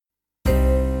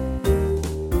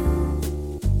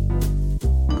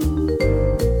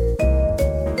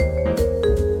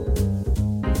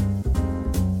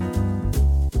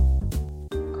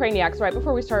Brainiacs, right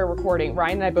before we started recording,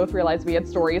 Ryan and I both realized we had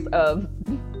stories of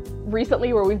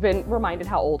recently where we've been reminded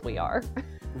how old we are.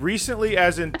 Recently,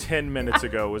 as in 10 minutes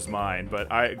ago, was mine,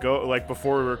 but I go like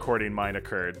before we were recording, mine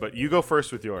occurred. But you go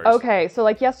first with yours. Okay, so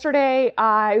like yesterday, it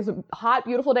was a hot,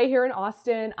 beautiful day here in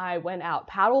Austin. I went out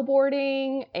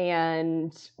paddleboarding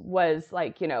and was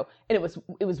like, and it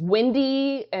was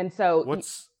windy, and so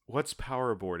What's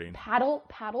powerboarding?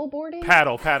 paddleboarding.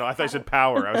 Paddle. I thought you said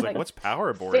power. I was like, what's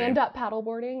powerboarding? Stand-up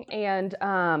paddleboarding, and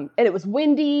it was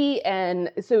windy,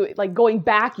 and so like going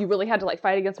back, you really had to like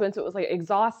fight against wind, so it was like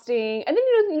exhausting. And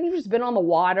then you've just been on the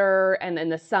water and in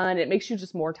the sun, it makes you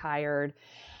just more tired.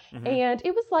 Mm-hmm. And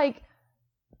it was like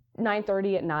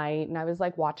 9:30 at night, and I was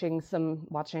like watching,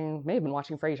 may have been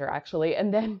watching Frasier actually,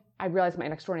 and then I realized my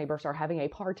next door neighbors are having a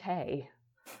party.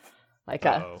 I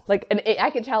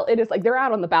can tell it is like they're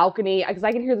out on the balcony because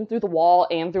I can hear them through the wall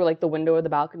and through like the window of the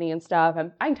balcony and stuff.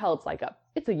 And I can tell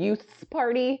it's a youth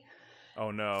party.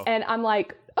 Oh no. And I'm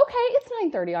like, okay, it's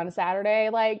 9:30 on a Saturday.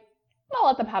 Like, I'll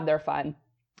let them have their fun.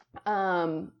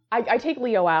 I take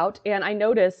Leo out and I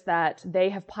notice that they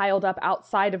have piled up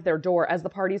outside of their door as the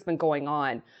party's been going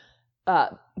on.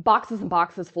 Boxes and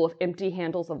boxes full of empty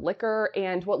handles of liquor,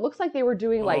 and what looks like they were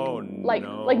doing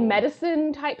like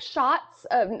medicine type shots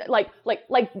of like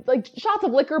shots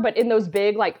of liquor, but in those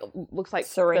big looks like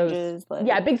syringes.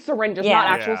 Big syringes, not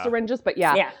actual syringes, but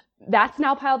that's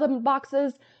now piled up in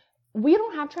boxes. We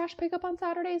don't have trash pickup on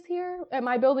Saturdays here at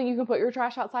my building. You can put your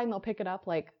trash outside and they'll pick it up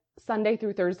like Sunday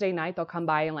through Thursday night. They'll come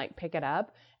by and like pick it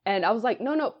up. And I was like,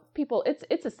 no, people,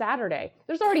 it's a Saturday.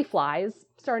 There's already flies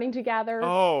starting to gather.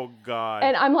 Oh, God.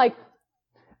 And I'm like,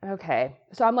 okay.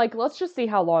 So I'm like, let's just see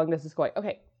how long this is going.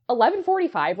 Okay,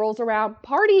 11:45 rolls around.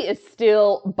 Party is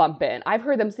still bumping. I've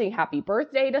heard them sing happy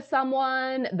birthday to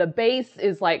someone. The bass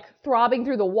is like throbbing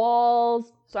through the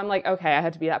walls. So I'm like, okay, I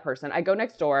had to be that person. I go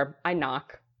next door. I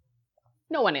knock.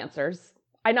 No one answers.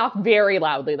 I knock very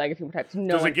loudly, like a few more times.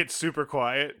 Does it get super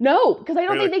quiet? No, because I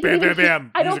don't think they can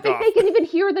even. I don't think they can even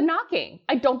hear the knocking.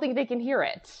 I don't think they can hear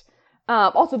it.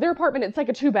 Also, their apartment, it's like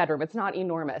a 2-bedroom. It's not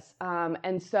enormous.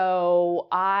 And so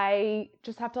I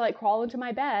just have to like crawl into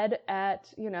my bed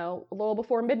at, a little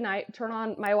before midnight, turn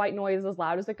on my white noise as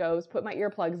loud as it goes, put my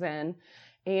earplugs in,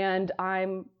 and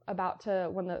I'm about to,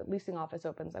 when the leasing office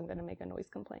opens, I'm going to make a noise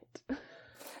complaint.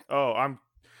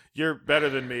 You're better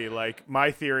than me. Like,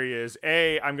 my theory is,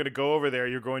 I'm going to go over there,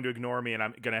 you're going to ignore me, and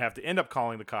I'm going to have to end up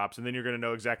calling the cops, and then you're going to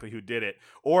know exactly who did it.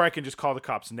 Or I can just call the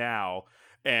cops now,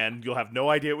 and you'll have no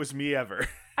idea it was me ever.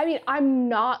 I mean,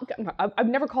 I've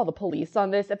never called the police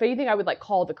on this. If anything, I would like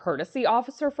call the courtesy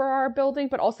officer for our building,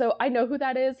 but also I know who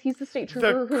that is. He's the state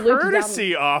trooper who lives down. The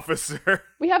courtesy officer.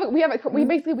 We have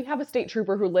a state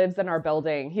trooper who lives in our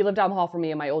building. He lived down the hall from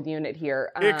me in my old unit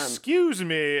here. Excuse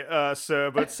me,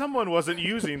 sir, but someone wasn't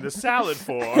using the salad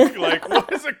fork. Like,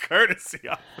 what is a courtesy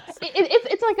officer?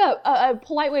 It's like a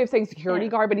polite way of saying security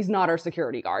guard, but he's not our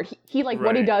security guard. He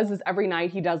what he does is every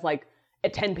night he does like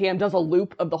at 10 p.m. does a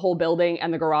loop of the whole building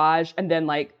and the garage, and then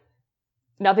like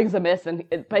nothing's amiss,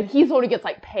 but he's the one who gets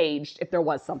like paged if there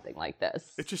was something like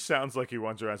this. It just sounds like he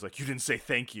runs around like, you didn't say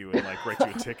thank you, and like write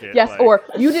you a ticket. Yes, like, or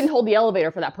you didn't hold the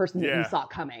elevator for that person that you saw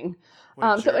coming.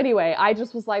 So anyway, I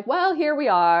just was like, well, here we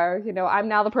are. I'm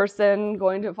now the person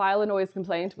going to file a noise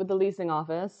complaint with the leasing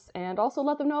office, and also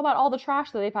let them know about all the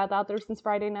trash that they've had out there since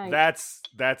Friday night. That's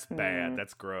bad.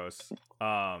 That's gross.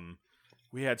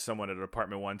 We had someone at an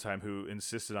apartment one time who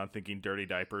insisted on thinking dirty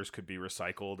diapers could be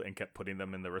recycled and kept putting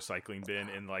them in the recycling bin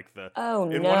in like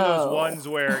one of those ones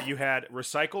where you had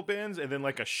recycle bins and then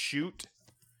like a chute.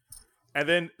 And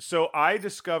then, so I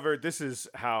discovered, this is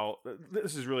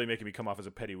really making me come off as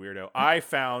a petty weirdo. I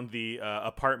found the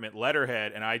apartment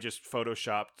letterhead and I just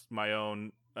photoshopped my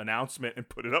own announcement and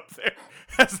put it up there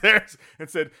as theirs and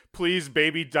said, please,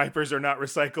 baby diapers are not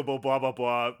recyclable, blah, blah,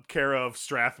 blah, care of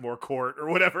Strathmore Court or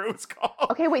whatever it was called.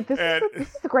 Okay, wait, this is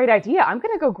a great idea. I'm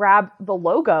going to go grab the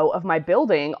logo of my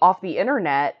building off the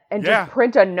internet and just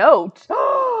print a note.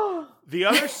 The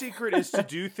other secret is to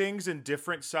do things in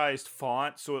different sized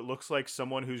font so it looks like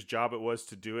someone whose job it was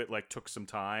to do it like took some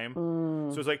time.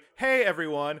 So it's like, hey,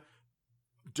 everyone,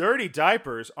 dirty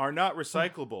diapers are not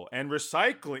recyclable, and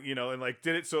recycling, and like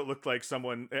did it so it looked like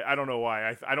someone, I don't know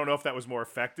why. I don't know if that was more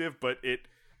effective, but it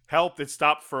helped. It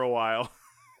stopped for a while.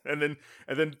 and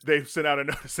then they sent out a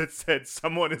notice that said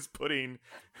someone is putting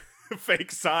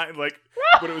fake sign, but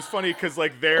it was funny because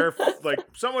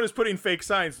someone is putting fake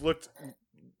signs looked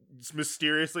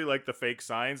mysteriously like the fake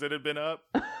signs that had been up.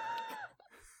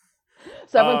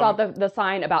 So everyone thought the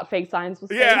sign about fake signs was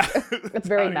fake. Yeah. It's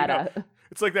very meta.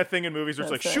 It's like that thing in movies where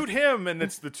it's like, shoot him, and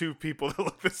it's the two people that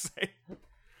look the same.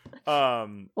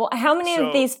 Well, how many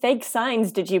of these fake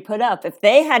signs did you put up? If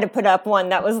they had to put up one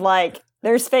that was like,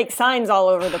 there's fake signs all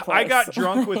over the place. I got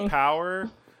drunk with power.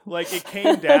 Like, it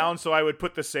came down, so I would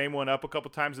put the same one up a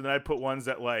couple times, and then I'd put ones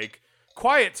that, like,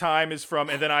 quiet time is from,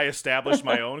 and then I established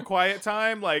my own quiet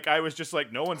time. Like, I was just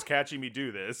like, no one's catching me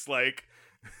do this. Like,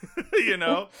 you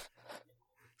know?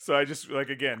 So I just, like,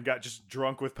 again, got just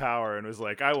drunk with power and was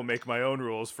like, I will make my own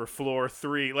rules for floor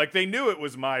 3. Like, they knew it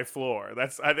was my floor.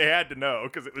 They had to know,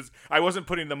 because I wasn't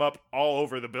putting them up all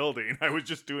over the building. I was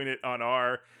just doing it on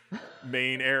our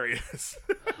main areas.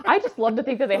 I just love to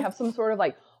think that they have some sort of,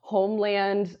 like,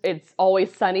 Homeland, It's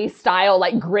Always Sunny style,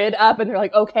 like, grid up, and they're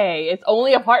like, okay, it's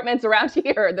only apartments around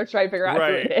here, and they're trying to figure out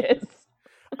who it is.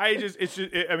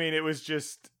 It was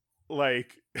just,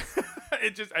 like,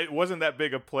 it wasn't that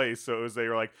big a place, so they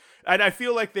were like, and I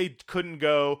feel like they couldn't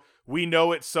go, we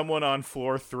know it's someone on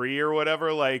floor 3 or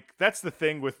whatever. Like, that's the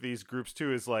thing with these groups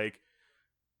too, is like,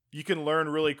 you can learn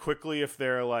really quickly if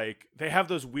they're like, they have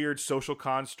those weird social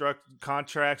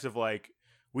contracts of like,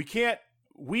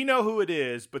 we know who it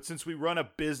is, but since we run a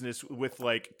business with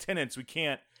like tenants, we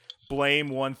can't blame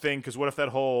one thing, because what if that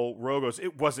whole row goes,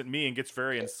 it wasn't me, and gets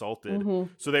very insulted.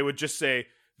 Mm-hmm. So they would just say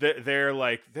that they're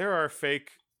like, there are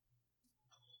fake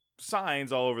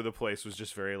signs all over the place, was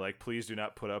just very like, please do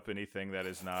not put up anything that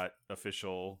is not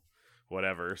official,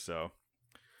 whatever. So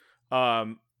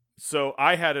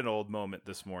I had an old moment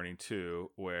this morning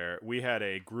too, where we had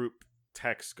a group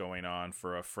text going on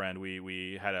for a friend.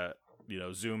 We had a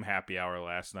Zoom happy hour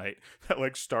last night that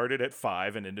like started at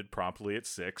 5 and ended promptly at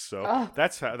 6. So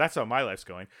that's how my life's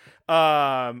going.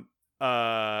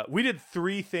 We did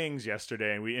 3 things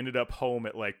yesterday, and we ended up home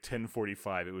at like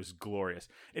 10:45. It was glorious.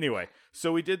 Anyway,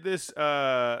 so we did this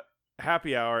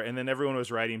happy hour, and then everyone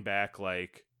was writing back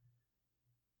like,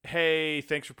 hey,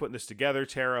 thanks for putting this together,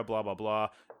 Tara, blah, blah, blah.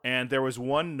 And there was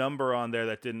one number on there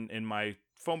that in my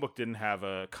phone book didn't have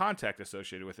a contact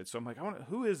associated with it. So I'm like,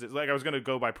 who is it? Like, I was going to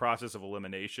go by process of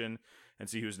elimination and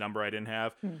see whose number I didn't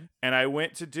have. Mm-hmm. And I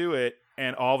went to do it,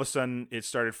 and all of a sudden it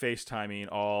started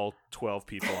FaceTiming all 12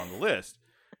 people on the list.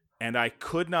 And I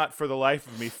could not for the life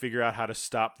of me figure out how to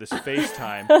stop this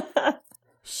FaceTime.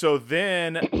 So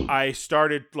then I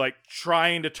started like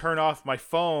trying to turn off my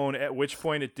phone, at which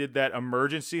point it did that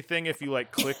emergency thing. If you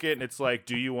like click it and it's like,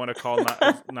 do you want to call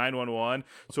 911?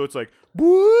 So it's like,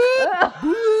 boop,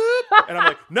 boop. And I'm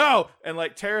like, no. And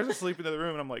like Tara's asleep in the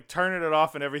room, and I'm like turning it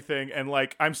off and everything. And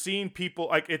like, I'm seeing people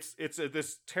like it's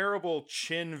this terrible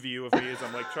chin view of me as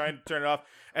I'm like trying to turn it off.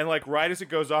 And like right as it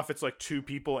goes off, it's like 2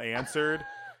 people answered.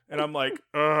 And I'm like,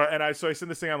 so I sent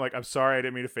this thing. I'm like, I'm sorry, I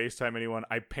didn't mean to FaceTime anyone.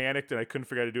 I panicked and I couldn't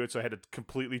figure out how to do it, so I had to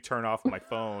completely turn off my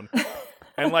phone.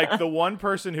 And like the one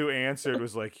person who answered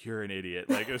was like, "You're an idiot."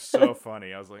 Like, it was so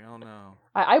funny. I was like, "Oh no."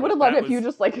 I would have loved it if you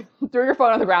just like threw your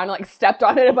phone on the ground and like stepped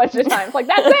on it a bunch of times. Like,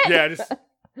 that's it. Yeah, just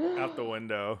out the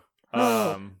window.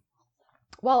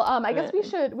 Well, I guess we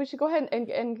should go ahead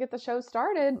and get the show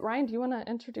started. Ryan, do you want to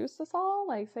introduce us all?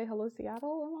 Like, say hello,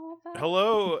 Seattle, and all of that?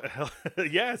 Hello.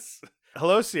 Yes.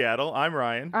 Hello, Seattle. I'm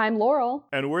Ryan. I'm Laurel.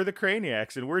 And we're the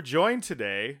Craniacs, and we're joined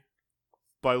today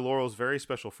by Laurel's very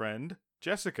special friend,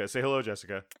 Jessica. Say hello,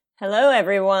 Jessica. Hello,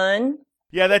 everyone.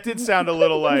 Yeah, that did sound a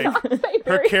little like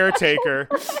her caretaker.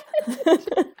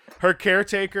 Her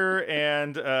caretaker,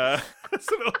 and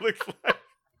that's what it looks like.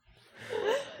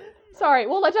 Sorry,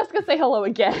 we'll let Jessica say hello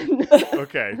again.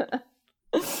 Okay.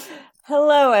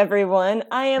 Hello, everyone.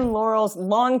 I am Laurel's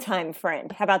longtime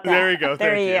friend. How about that? There you go.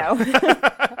 There you go.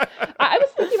 I was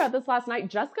thinking about this last night.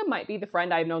 Jessica might be the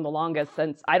friend I've known the longest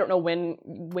since, I don't know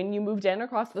when you moved in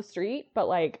across the street, but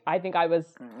like, I think I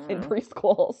was in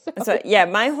preschool. So yeah,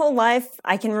 my whole life,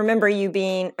 I can remember you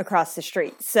being across the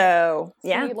street. So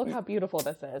yeah. See, look how beautiful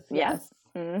this is. Yes.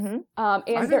 Mm-hmm. And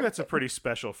I think that's a pretty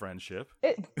special friendship.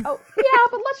 Yeah,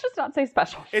 but let's just not say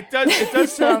special. It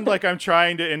does sound like I'm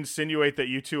trying to insinuate that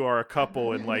you two are a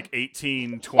couple in like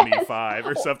 1825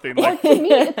 or something like. To me,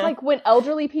 it's like when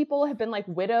elderly people have been like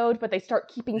widowed, but they start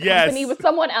keeping company with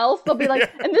someone else. They'll be like,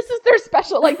 and this is their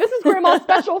special, like this is Grandma's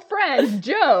special friend,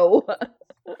 Joe.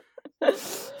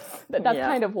 That's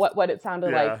kind of what it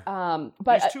sounded like.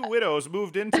 But these 2 widows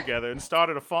moved in together and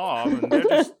started a farm, and they're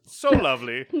just so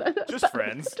lovely. Just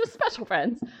friends. Just special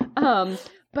friends.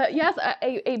 But yes,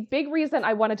 a big reason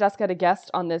I wanted Jessica to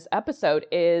guest on this episode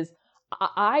is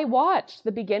I watched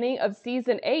the beginning of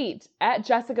season 8 at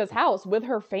Jessica's house with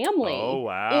her family. Oh,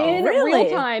 wow. In real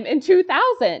time in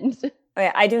 2000. Oh,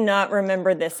 yeah, I do not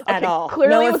remember this at all.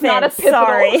 Clearly, it was not a pivotal.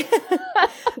 Sorry.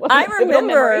 I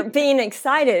remember being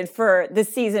excited for the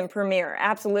season premiere,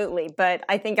 absolutely. But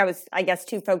I think I was,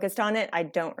 too focused on it. I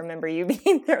don't remember you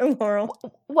being there, Laurel.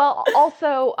 Well,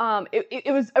 also,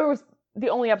 it was the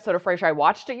only episode of Frasier I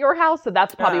watched at your house, so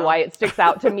that's probably why it sticks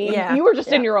out to me. Yeah. You were just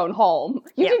in your own home.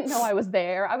 You didn't know I was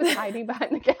there. I was hiding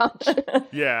behind the couch.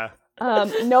 Yeah.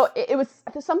 No, it was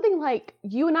something like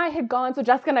you and I had gone. So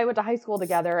Jessica and I went to high school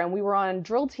together, and we were on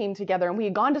drill team together, and we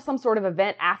had gone to some sort of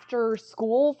event after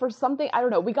school for something. I don't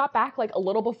know. We got back like a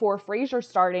little before Frasier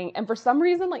starting, and for some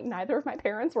reason, like neither of my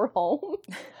parents were home,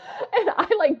 and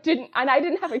I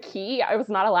didn't have a key. I was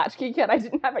not a latchkey kid. I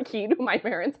didn't have a key to my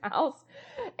parents' house,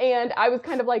 and I was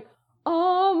kind of like,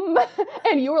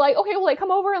 and you were like, okay, well, like,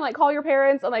 come over and like call your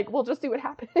parents and like, we'll just see what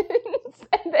happens.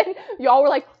 And then y'all were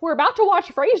like, we're about to watch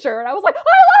Frasier. And I was like, I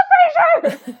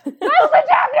love Frasier! Nelson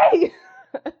Dabney!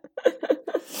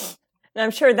 And I'm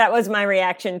sure that was my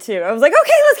reaction too. I was like,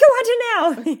 okay, let's go watch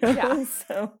it now. Yeah.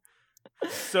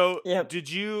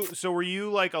 So were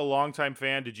you like a longtime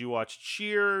fan? Did you watch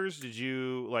Cheers? Did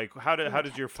you like, how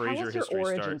did your Frasier history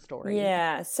start? Story.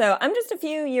 Yeah. So I'm just a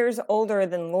few years older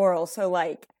than Laurel. So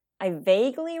like, I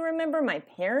vaguely remember my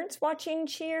parents watching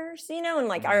Cheers, and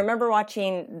like I remember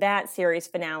watching that series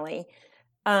finale,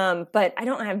 but I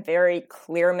don't have very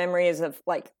clear memories of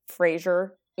like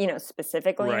Frasier,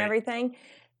 specifically and everything.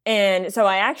 And so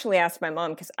I actually asked my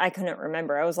mom because I couldn't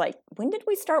remember. I was like, when did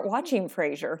we start watching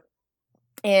Frasier?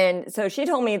 And so she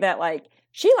told me that like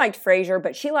she liked Frasier,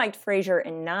 but she liked Frasier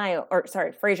and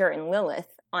Lilith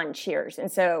on Cheers.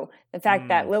 And so the fact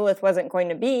that Lilith wasn't going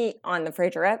to be on the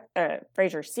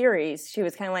Frasier series, she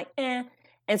was kind of like, eh.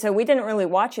 And so we didn't really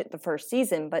watch it the first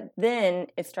season, but then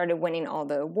it started winning all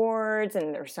the awards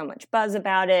and there's so much buzz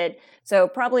about it. So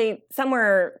probably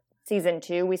somewhere season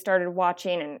 2, we started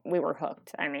watching and we were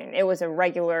hooked. I mean, it was a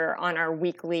regular on our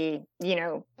weekly,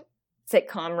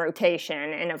 sitcom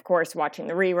rotation. And of course, watching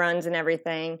the reruns and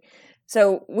everything.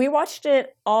 So we watched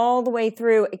it all the way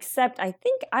through, except I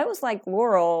think I was like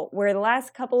Laurel, where the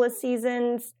last couple of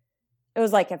seasons, it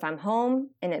was like if I'm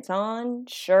home and it's on,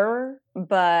 sure.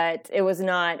 But I was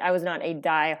not a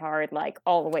diehard, like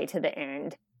all the way to the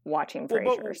end watching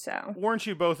Frasier. So weren't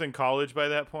you both in college by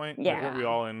that point? Yeah. Like, weren't we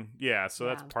all in? Yeah, so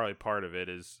that's probably part of it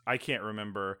is I can't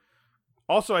remember.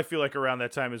 Also, I feel like around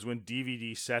that time is when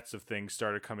DVD sets of things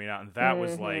started coming out, and that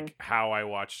was like how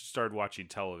I started watching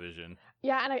television.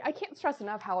 Yeah, and I can't stress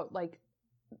enough how, like,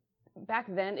 back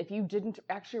then, if you didn't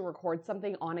actually record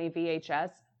something on a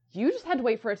VHS, you just had to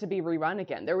wait for it to be rerun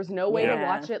again. There was no way to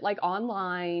watch it, like,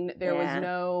 online. There was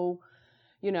no,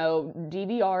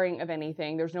 DVRing of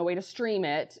anything. There's no way to stream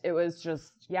it. It was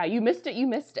just, you missed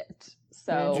it.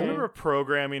 So. Do you remember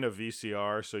programming a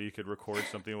VCR so you could record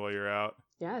something while you're out?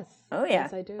 Yes. Oh, yeah.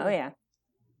 Yes, I do. Oh, yeah.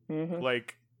 Mm-hmm.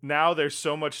 Like, now there's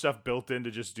so much stuff built in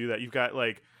to just do that. You've got,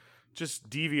 like, just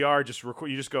DVR, just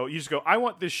record. You just go, I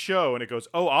want this show. And it goes,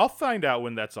 oh, I'll find out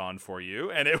when that's on for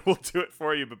you. And it will do it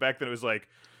for you. But back then it was like,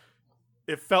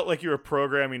 it felt like you were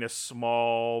programming a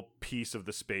small piece of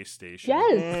the space station.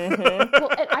 Yes.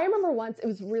 Well, and I remember once it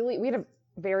was we had a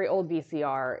very old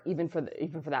VCR, even for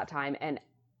that time. And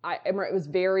I remember it was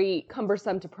very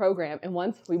cumbersome to program. And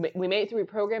once we made it through, we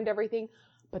programmed everything,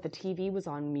 but the TV was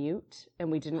on mute and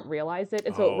we didn't realize it.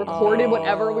 And so it recorded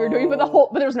whatever we were doing, but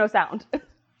there was no sound.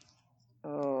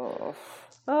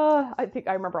 I think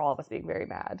I remember all of us being very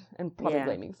mad and probably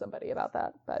blaming somebody about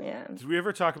that. But did we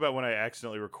ever talk about when I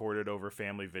accidentally recorded over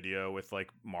family video with like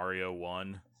Mario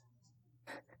 1?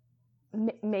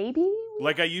 Maybe.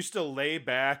 Like I used to lay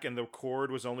back and the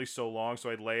cord was only so long, so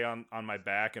I'd lay on my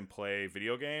back and play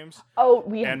video games. Oh,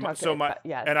 we have talked about it.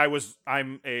 Yes. And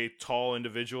I'm a tall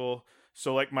individual,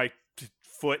 so like my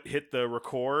foot hit the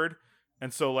record,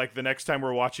 and so like the next time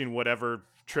we're watching whatever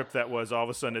trip that was, all of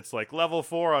a sudden it's like level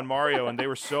 4 on Mario, and they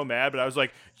were so mad. But I was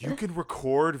like, you can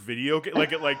record video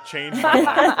like it like changed my life.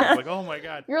 I was like, oh my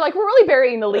god, you're like, we're really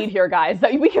burying the lead here, guys.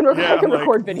 That we can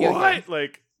record video games.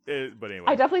 Like, but anyway,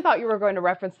 I definitely thought you were going to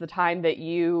reference the time that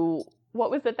what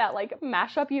was it, that like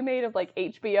mashup you made of like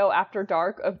HBO After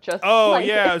Dark of just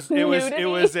it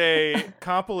was a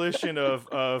compilation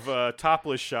of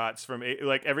topless shots from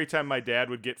like every time my dad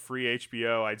would get free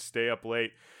HBO, I'd stay up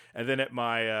late, and then at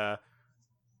my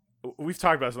we've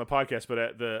talked about this on the podcast, but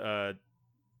at the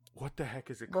what the heck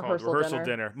is it called? Rehearsal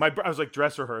dinner. I was like,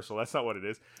 dress rehearsal. That's not what it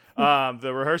is.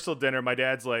 The rehearsal dinner. My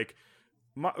dad's like,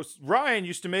 Ryan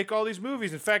used to make all these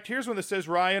movies. In fact, here's one that says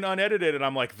Ryan unedited, and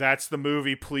I'm like, that's the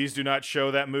movie. Please do not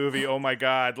show that movie. Oh my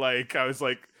god! Like I was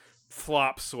like,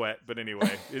 flop sweat. But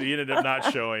anyway, he ended up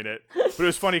not showing it. But it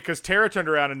was funny because Tara turned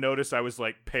around and noticed I was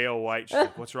like pale white. She's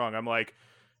like, what's wrong? I'm like,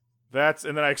 and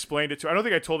then I explained it to her. I don't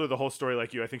think I told her the whole story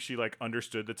like you. I think she like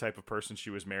understood the type of person she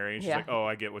was marrying. She's like, oh,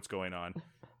 I get what's going on.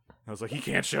 I was like, you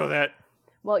can't show that.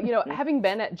 Well, having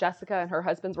been at Jessica and her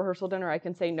husband's rehearsal dinner, I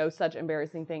can say no such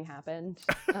embarrassing thing happened.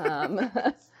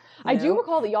 I do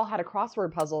recall that y'all had a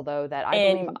crossword puzzle, though, that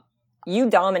I believe...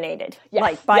 You dominated, yes,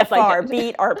 like, by far.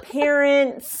 Beat our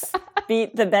parents,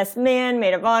 beat the best man,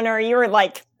 maid of honor. You were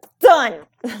like, done.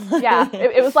 Yeah,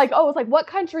 it was like, what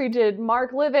country did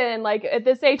Mark live in, like, at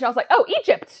this age? And I was like, oh,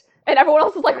 Egypt. And everyone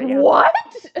else was like, what?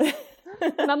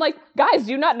 And I'm like, guys,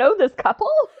 do you not know this couple?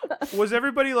 Was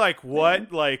everybody like,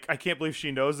 what? Like, I can't believe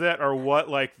she knows that? Or what?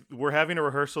 Like, we're having a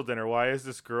rehearsal dinner. Why is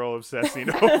this girl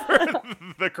obsessing over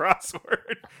the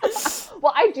crossword?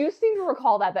 Well, I do seem to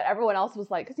recall that everyone else was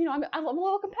like, because, I'm a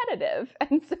little competitive.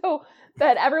 And so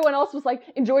that everyone else was like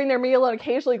enjoying their meal and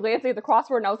occasionally glancing at the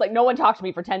crossword. And I was like, no one talked to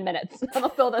me for 10 minutes. I'm going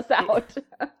to fill this out.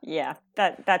 Yeah,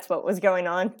 that's what was going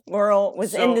on. Laurel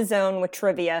was in the zone with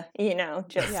trivia,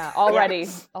 just. Yeah, already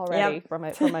yep. from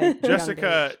my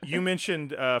Jessica, you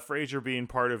mentioned Frasier being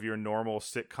part of your normal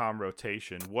sitcom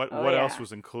rotation. What else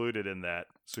was included in that?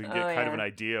 So you get kind of an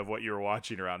idea of what you were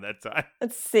watching around that time.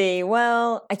 Let's see.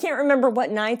 Well, I can't remember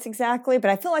what nights exactly, but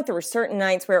I feel like there were certain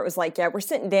nights where it was like, we're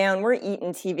sitting down, we're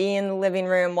eating TV in the living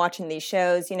room, watching these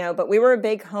shows, but we were a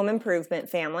big Home Improvement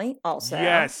family also.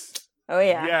 Yes. Oh,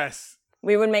 yeah. Yes.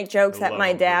 We would make jokes that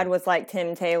my dad was like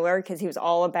Tim Taylor because he was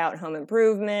all about home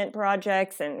improvement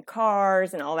projects and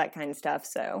cars and all that kind of stuff.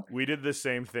 So we did the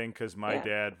same thing because my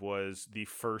dad was the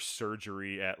first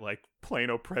surgery at like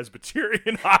Plano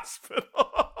Presbyterian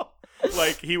Hospital.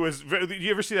 Like he was. Do you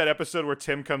ever see that episode where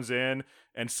Tim comes in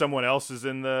and someone else is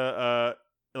in the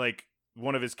like?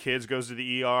 One of his kids goes to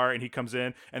the ER and he comes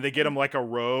in and they get him like a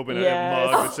robe and a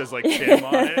mug that says like Tim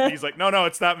on it. And he's like, no,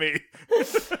 it's not me.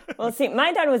 Well, see,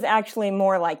 my dad was actually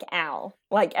more like Al.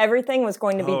 Like everything was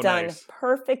going to be done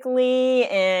perfectly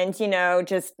and,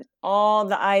 just all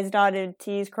the I's dotted,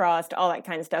 T's crossed, all that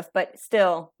kind of stuff. But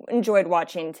still enjoyed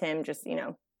watching Tim just,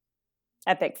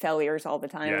 epic failures all the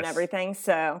time and everything.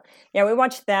 So, yeah, we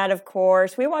watched that, of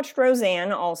course. We watched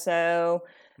Roseanne also.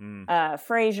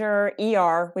 Frasier,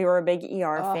 ER. We were a big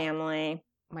ER family.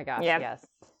 Oh my gosh, yes.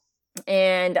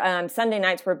 And Sunday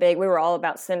nights were big. We were all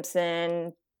about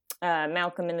Simpson,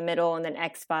 Malcolm in the Middle, and then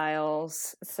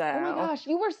X-Files. So. Oh my gosh,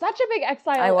 you were such a big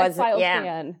X-Files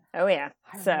fan. Oh yeah.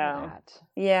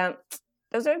 Yeah.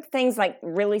 Those are things like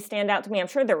really stand out to me. I'm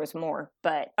sure there was more,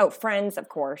 but Friends, of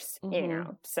course,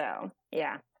 So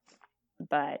yeah,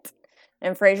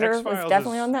 and Frasier was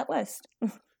definitely on that list.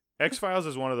 X-Files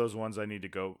is one of those ones I need to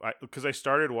go because I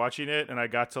started watching it and I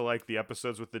got to like the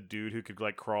episodes with the dude who could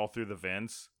like crawl through the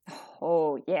vents.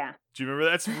 Oh yeah. Do you remember?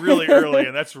 That's really early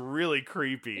and that's really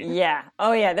creepy. Yeah.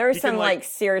 Oh yeah. There are some like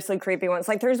seriously creepy ones.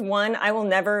 Like there's one I will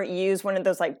never use one of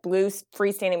those like blue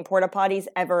freestanding porta potties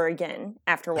ever again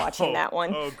after watching that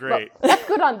one. Oh great. Well, that's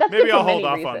good on. That's maybe good I'll for hold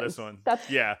off reasons. On this one. That's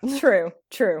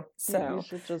true. So you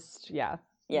should just you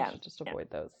should just avoid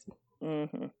those.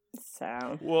 Mm-hmm.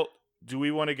 So well. Do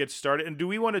we want to get started? And do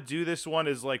we want to do this one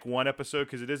as like one episode?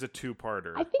 Because it is a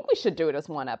two-parter. I think we should do it as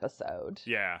one episode.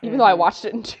 Yeah. Even though I watched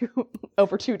it in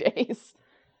over 2 days.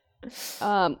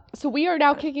 So we are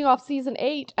now kicking off season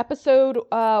 8, episode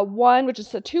 1, which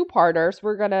is a two-parter. So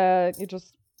we're going to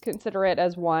just consider it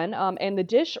as one. And the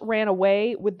dish ran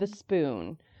away with the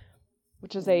spoon,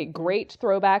 which is a great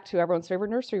throwback to everyone's favorite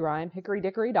nursery rhyme, Hickory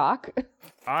Dickory Dock.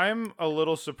 I'm a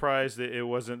little surprised that it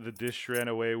wasn't the dish ran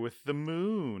away with the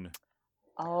moon.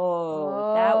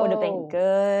 Oh, that would have been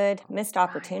good. Missed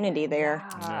opportunity there.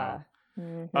 Yeah.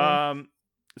 No.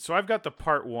 So I've got the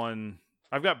part 1.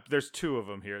 There's 2 of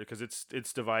them here because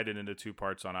it's divided into 2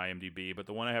 parts on IMDb. But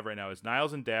the one I have right now is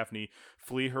Niles and Daphne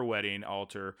flee her wedding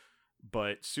altar,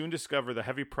 but soon discover the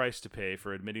heavy price to pay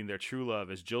for admitting their true love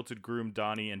as jilted groom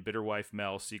Donnie and bitter wife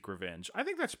Mel seek revenge. I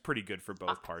think that's pretty good for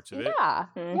both parts of it. Yeah,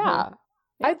 yeah.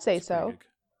 I'd say so.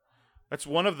 That's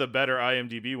one of the better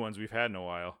IMDb ones we've had in a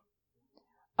while.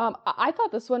 I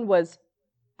thought this one was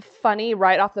funny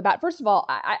right off the bat. First of all,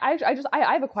 I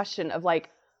have a question of like,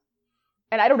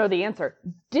 and I don't know the answer.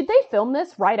 Did they film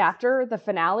this right after the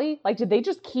finale? Like, did they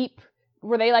just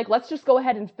were they like, let's just go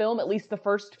ahead and film at least the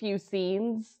first few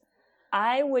scenes?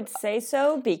 I would say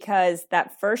so because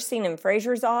that first scene in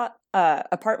Frasier's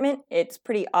apartment, it's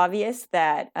pretty obvious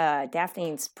that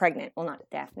Daphne's pregnant. Well, not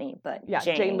Daphne, but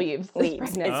Jane Leaves is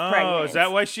pregnant. Oh, is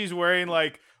that why she's wearing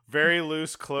like very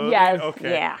loose clothing? Yes.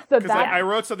 Okay. Yeah. Because I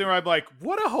wrote something where I'm like,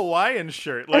 what a Hawaiian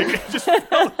shirt. Like, it just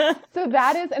So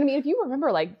that is, I mean, if you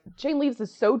remember, like, Jane Leaves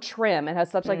is so trim and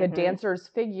has such like a dancer's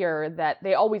figure that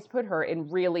they always put her in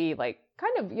really like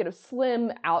kind of,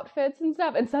 slim outfits and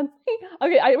stuff. And suddenly,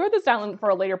 okay, I wrote this down for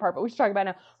a later part, but we should talk about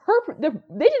it now.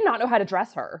 They did not know how to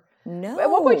dress her. No. At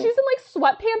one point, she's in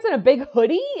like sweatpants and a big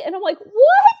hoodie. And I'm like,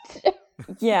 what?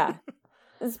 Yeah.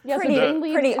 Yes, Jane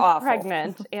Leaves is awful.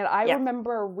 pregnant, and I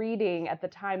remember reading at the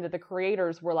time that the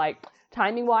creators were like,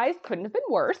 timing wise, couldn't have been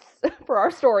worse for our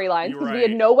storylines because we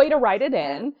had right. no way to write it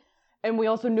in. And we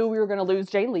also knew we were going to lose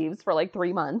Jane Leaves for like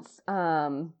 3 months.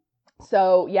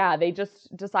 So yeah, they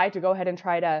just decided to go ahead and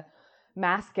try to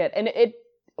mask it. And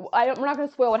we're not going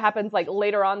to spoil what happens like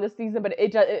later on this season, but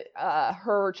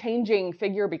her changing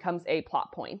figure becomes a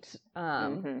plot point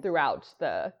throughout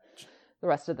the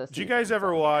rest of the season. Did you guys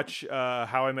ever watch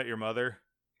How I Met Your Mother?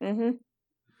 Mm-hmm.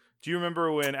 Do you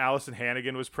remember when Allison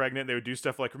Hannigan was pregnant? They would do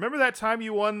stuff like, remember that time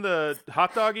you won the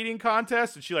hot dog eating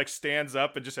contest? And she like stands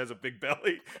up and just has a big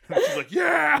belly. And she's like,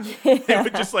 yeah! They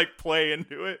would just like play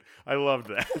into it. I loved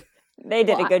that. They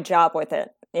did a good job with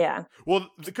it. Yeah. Well,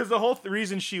 because the whole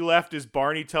reason she left is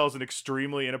Barney tells an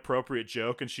extremely inappropriate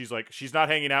joke, and she's like, she's not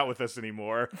hanging out with us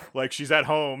anymore. Like, she's at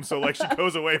home, so like she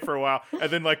goes away for a while, and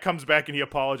then like comes back and he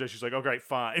apologizes. She's like, okay,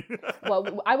 fine. Well,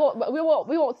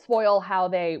 we won't spoil how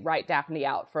they write Daphne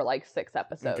out for like 6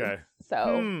 episodes. Okay.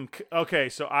 So okay,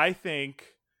 so I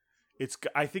think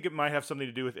it might have something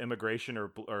to do with immigration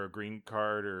or a green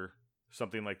card or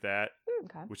something like that,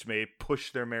 which may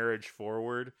push their marriage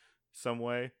forward some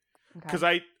way. Because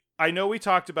I know we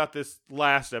talked about this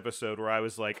last episode where I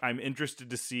was like, I'm interested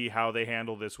to see how they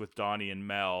handle this with Donnie and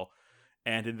Mel.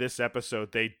 And in this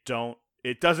episode,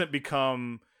 it doesn't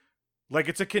become like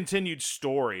it's a continued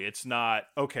story. It's not,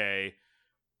 okay,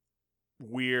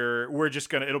 we're just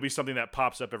gonna, it'll be something that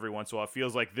pops up every once in a while. It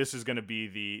feels like this is gonna be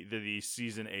the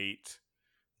season 8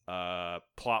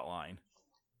 plot line.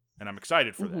 And I'm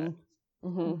excited for that.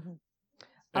 Mm-hmm.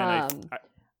 And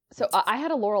So I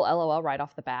had a Laurel LOL right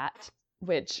off the bat,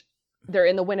 which they're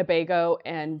in the Winnebago,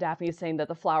 and Daphne is saying that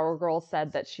the flower girl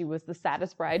said that she was the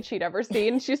saddest bride she'd ever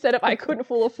seen. She said, if I couldn't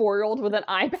fool a 4-year-old with an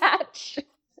eye patch.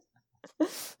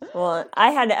 Well,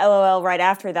 I had to LOL right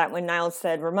after that when Niles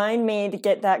said, remind me to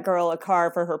get that girl a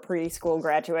car for her preschool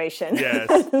graduation.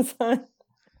 Yes.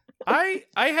 I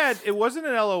had, it wasn't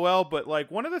an LOL, but like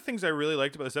one of the things I really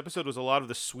liked about this episode was a lot of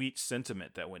the sweet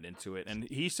sentiment that went into it. And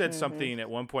he said something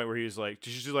at one point where he was like,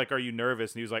 she's like, are you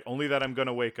nervous? And he was like, only that I'm going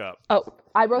to wake up. Oh,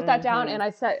 I wrote that down, and I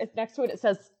said, next to it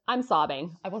says, I'm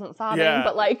sobbing. I wasn't sobbing,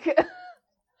 but like.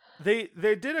 They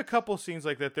did a couple scenes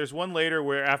like that. There's one later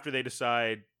where after they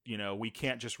decide, we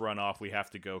can't just run off, we have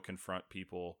to go confront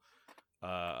people,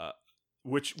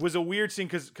 which was a weird scene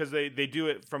because they do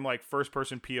it from like first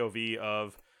person POV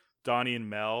of Donnie and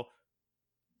Mel.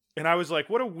 And I was like,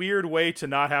 what a weird way to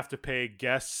not have to pay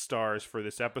guest stars for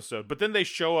this episode. But then they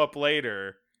show up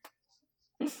later.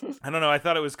 I don't know. I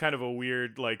thought it was kind of a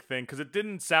weird like thing because it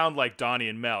didn't sound like Donnie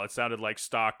and Mel. It sounded like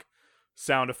stock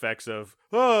sound effects of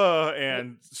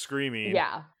and screaming.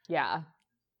 Yeah.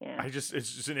 It's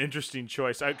just an interesting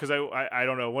choice because I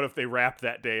don't know. What if they wrap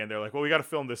that day and they're like, well, we got to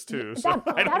film this too. So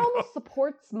that almost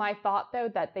supports my thought though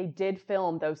that they did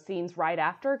film those scenes right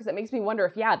after, because it makes me wonder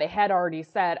if they had already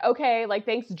said, okay, like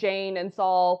thanks Jane and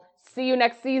Saul, see you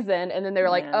next season, and then they were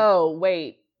like, oh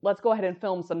wait, let's go ahead and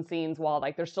film some scenes while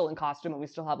like they're still in costume and we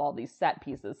still have all these set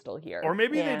pieces still here. Or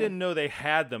maybe they didn't know they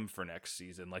had them for next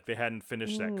season. Like they hadn't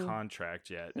finished that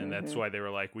contract yet. And that's why they were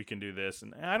like, we can do this.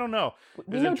 And I don't know.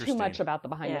 We know too much about the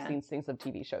behind the scenes things of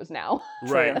TV shows now.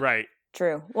 Right.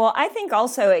 True. Well, I think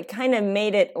also it kind of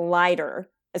made it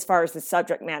lighter as far as the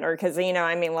subject matter. Because,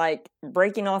 like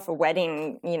breaking off a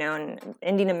wedding, and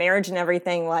ending a marriage and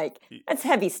everything, like that's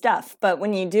heavy stuff. But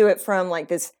when you do it from like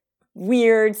this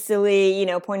weird, silly,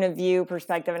 point of view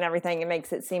perspective and everything, it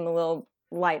makes it seem a little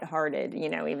lighthearted,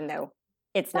 even though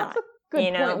it's That's not. A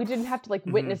good point. We didn't have to like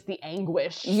witness the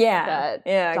anguish. That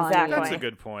exactly. That's a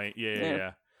good point.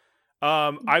 Yeah.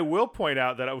 I will point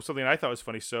out that it was something I thought was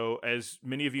funny. So, as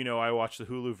many of you know, I watched the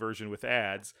Hulu version with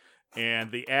ads,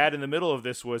 and the ad in the middle of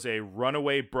this was a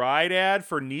runaway bride ad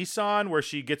for Nissan, where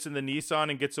she gets in the Nissan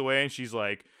and gets away, and she's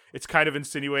like, it's kind of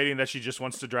insinuating that she just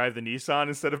wants to drive the Nissan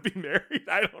instead of being married.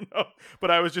 I don't know. But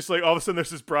I was just like, all of a sudden there's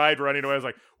this bride running away. I was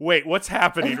like, wait, what's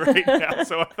happening right now?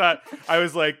 So I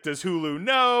was like, does Hulu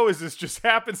know? Is this just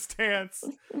happenstance?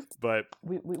 But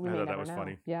we I thought that was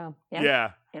funny. Yeah.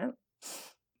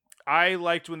 I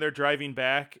liked when they're driving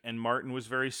back and Martin was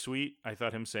very sweet. I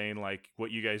thought him saying like,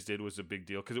 what you guys did was a big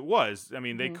deal. Because it was. I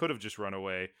mean, they could have just run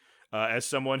away. As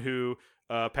someone who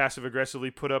passive-aggressively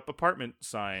put up apartment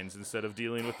signs instead of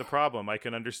dealing with the problem, I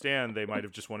can understand they might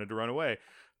have just wanted to run away.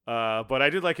 But I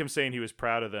did like him saying he was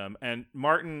proud of them. And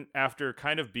Martin, after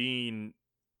kind of being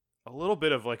a little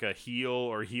bit of like a heel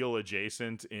or heel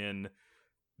adjacent in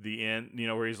the end,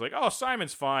 where he's like, oh,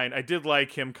 Simon's fine. I did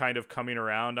like him kind of coming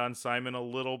around on Simon a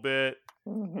little bit.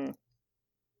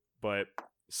 But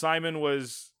Simon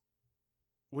was...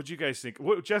 What'd you guys think?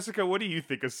 Jessica, what do you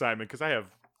think of Simon? Because I have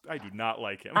I do not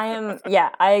like him.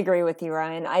 I agree with you,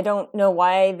 Ryan. I don't know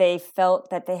why they felt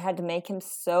that they had to make him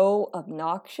so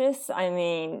obnoxious. I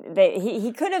mean,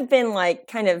 he could have been like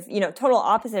kind of, total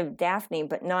opposite of Daphne,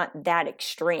 but not that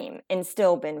extreme and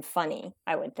still been funny,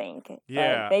 I would think.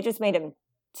 Yeah. But they just made him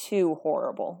too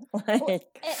horrible. Well,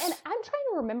 and I'm trying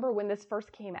to remember when this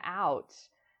first came out.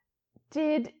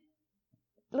 Did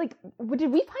we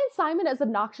find Simon as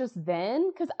obnoxious then?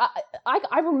 Because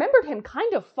I remembered him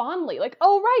kind of fondly. Like,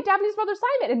 oh, right, Daphne's brother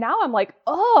Simon. And now I'm like,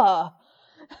 ugh,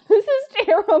 this is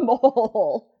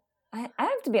terrible. I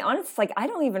have to be honest, like, I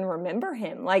don't even remember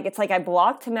him. Like, it's like I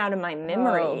blocked him out of my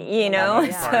memory,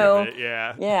 Yeah. So,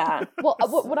 yeah. Well,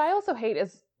 what I also hate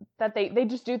is that they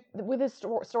just do, with his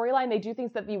storyline, they do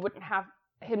things that you wouldn't have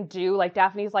him do. Like,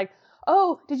 Daphne's like,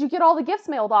 oh, did you get all the gifts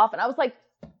mailed off? And I was like,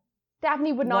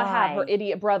 Daphne would not have her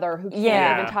idiot brother who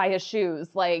can't even tie his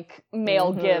shoes, like,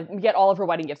 get all of her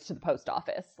wedding gifts to the post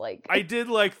office. Like, I did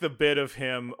like the bit of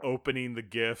him opening the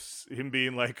gifts, him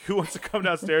being like, who wants to come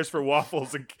downstairs for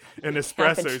waffles and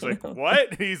espresso? He's like,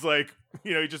 what? He's like,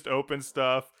 he just opens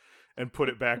stuff and put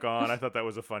it back on. I thought that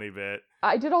was a funny bit.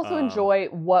 I did also enjoy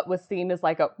what was seen as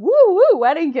like a woo-woo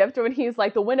wedding gift when he's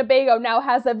like, the Winnebago now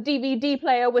has a DVD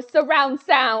player with surround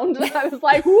sound. I was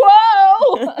like,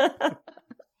 whoa!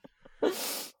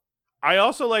 I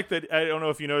also like that. I don't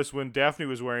know if you noticed when Daphne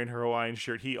was wearing her Hawaiian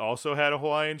shirt, he also had a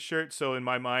Hawaiian shirt. So in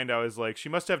my mind, I was like, she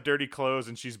must have dirty clothes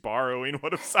and she's borrowing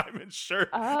one of Simon's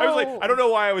shirts. I was like, I don't know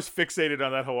why I was fixated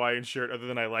on that Hawaiian shirt other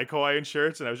than I like Hawaiian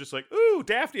shirts. And I was just like, ooh,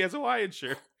 Daphne has a Hawaiian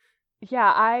shirt.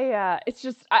 Yeah, it's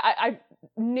just, I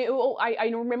knew,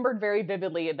 I remembered very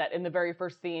vividly that in the very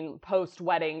first scene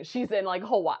post-wedding, she's in like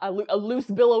a loose,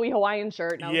 billowy Hawaiian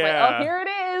shirt. And I was like, oh, here it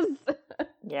is.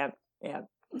 Yep.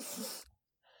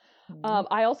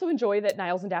 I also enjoy that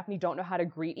Niles and Daphne don't know how to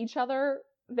greet each other.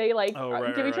 They give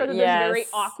each other those Yes. very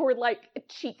awkward like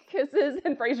cheek kisses,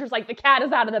 and Fraser's like, the cat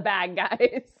is out of the bag,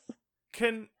 guys.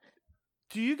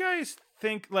 Do you guys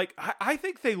think, like, I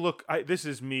think they look, this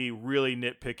is me really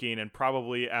nitpicking, and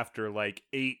probably after like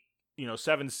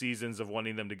 7 seasons of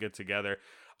wanting them to get together,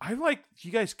 I'm like,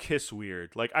 you guys kiss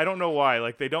weird. Like, I don't know why.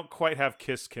 Like, they don't quite have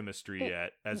kiss chemistry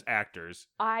yet as actors.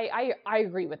 I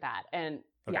agree with that. And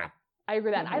okay. yeah, I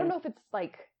agree with that. I don't know if it's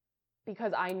like,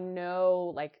 because I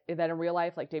know like that in real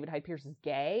life, like David Hyde Pierce is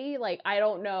gay. Like, I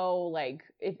don't know, like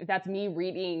if that's me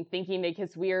thinking they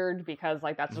kiss weird because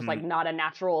like that's just like not a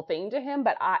natural thing to him.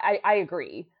 But I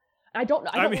agree. I don't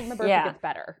remember if it gets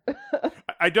better.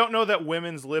 I don't know that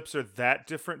women's lips are that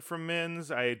different from men's.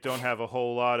 I don't have a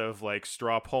whole lot of like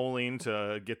straw polling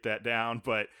to get that down,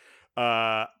 but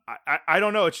I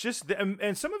don't know. It's just,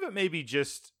 and some of it may be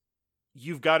just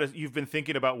you've been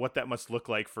thinking about what that must look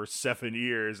like for 7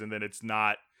 years, and then it's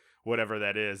not whatever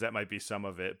that is. That might be some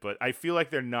of it, but I feel like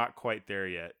they're not quite there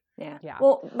yet. Yeah.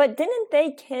 Well, but didn't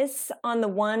they kiss on the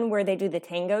one where they do the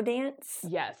tango dance?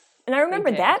 Yes. And I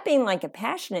remember that being like a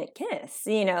passionate kiss,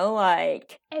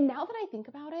 like. And now that I think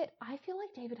about it, I feel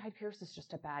like David Hyde Pierce is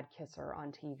just a bad kisser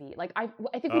on TV. Like, I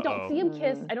think we don't see him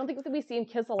kiss. I don't think that we see him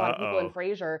kiss a lot of people in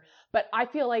Frasier. But I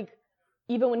feel like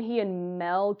even when he and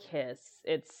Mel kiss,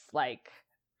 it's like.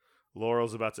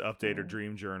 Laurel's about to update her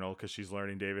dream journal because she's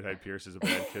learning David Hyde Pierce is a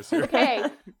bad kisser. Okay.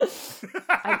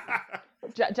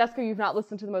 Jessica, you've not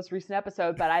listened to the most recent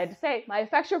episode, but I had to say, my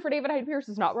affection for David Hyde Pierce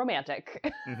is not romantic.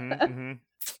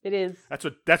 It is.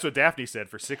 That's what Daphne said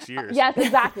for 6 years. Yes,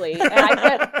 exactly. And I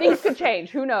said things could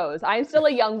change. Who knows? I'm still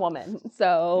a young woman,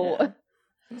 so.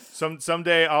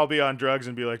 Someday I'll be on drugs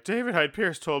and be like, David Hyde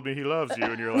Pierce told me he loves you,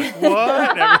 and you're like,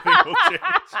 what? And everything will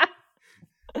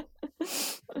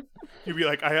change. You'd be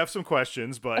like, I have some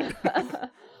questions, but.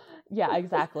 Yeah,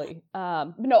 exactly.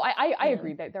 No, I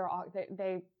agree that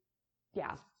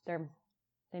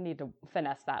they need to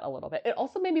finesse that a little bit. It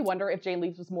also made me wonder if Jane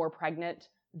Leeves was more pregnant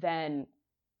than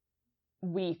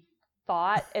we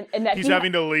thought, and that he's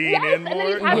having to lean in more. And then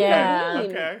he's having to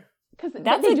lean. Okay.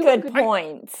 That's a good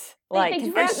point. Like,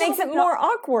 that makes it more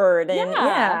awkward.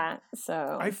 And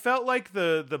so I felt like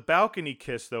the balcony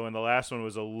kiss though in the last one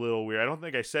was a little weird. I don't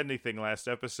think I said anything last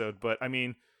episode, but I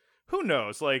mean, who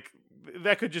knows? Like,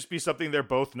 that could just be something they're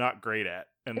both not great at,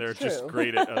 and they're just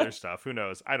great at other stuff. Who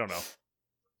knows? I don't know.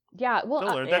 Yeah,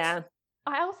 well, yeah.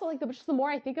 I also like just the more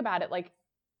I think about it, like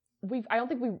I don't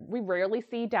think we rarely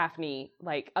see Daphne,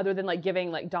 like, other than like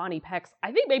giving like Donnie pecks.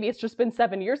 I think maybe it's just been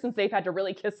 7 years since they've had to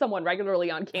really kiss someone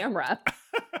regularly on camera.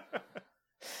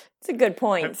 It's a good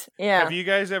point. Have you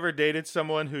guys ever dated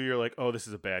someone who you're like, oh, this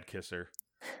is a bad kisser?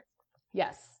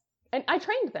 Yes. And I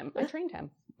trained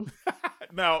him.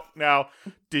 Now,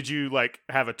 did you like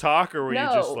have a talk, or were you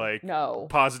just like no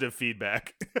positive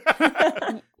feedback?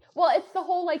 Well, it's the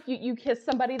whole, like, you kiss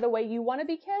somebody the way you want to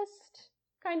be kissed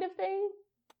kind of thing.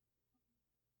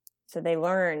 So they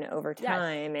learn over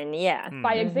time, and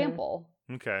by example.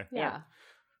 Okay. Yeah.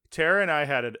 Tara and I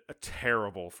had a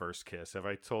terrible first kiss. Have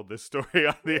I told this story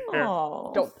on the air?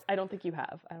 I don't think you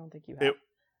have.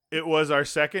 It was our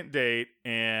second date,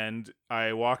 and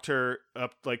I walked her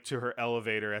up like to her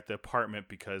elevator at the apartment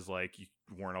because like you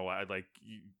weren't allowed,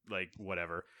 like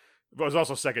whatever. But it was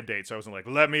also second date, so I wasn't like,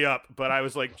 let me up. But I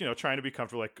was like, trying to be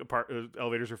comfortable. Like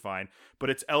elevators are fine, but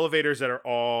it's elevators that are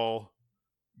all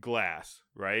glass,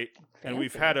 right? Fancy. And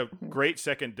we've had a great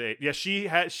second date. Yeah, she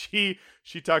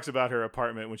talks about her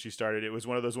apartment when she started. It was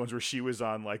one of those ones where she was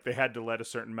on, like, they had to let a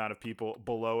certain amount of people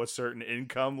below a certain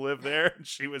income live there, and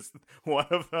she was one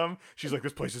of them. She's like,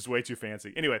 this place is way too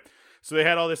fancy. Anyway, so they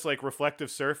had all this like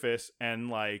reflective surface, and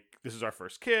like, this is our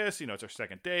first kiss, it's our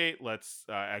second date, let's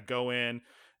I go in,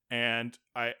 and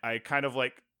I kind of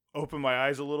like open my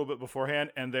eyes a little bit beforehand,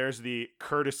 and there's the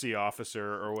courtesy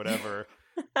officer or whatever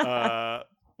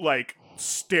like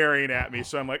staring at me.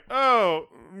 So I'm like, oh,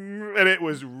 and it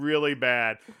was really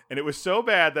bad. And it was so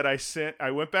bad that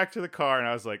I went back to the car and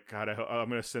I was like, God, I'm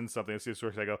going to send something and see if this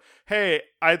works. I go, hey,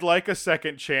 I'd like a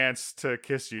second chance to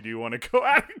kiss you. Do you want to go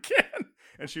out again?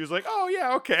 And she was like, oh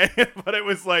yeah, okay. But it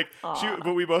was like,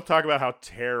 but we both talk about how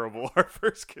terrible our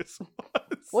first kiss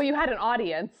was. Well, you had an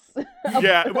audience. Of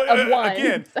one,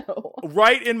 again, so.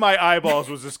 Right in my eyeballs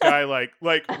was this guy like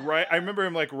right. I remember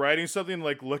him like writing something,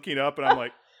 like looking up, and I'm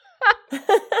like,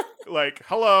 like,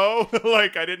 hello.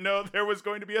 Like, I didn't know there was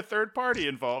going to be a third party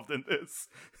involved in this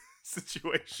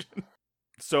situation.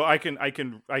 So I can,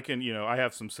 I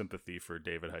have some sympathy for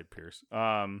David Hyde Pierce.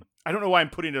 I don't know why I'm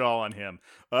putting it all on him.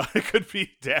 It could be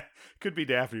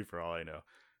Daphne for all I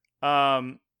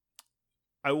know.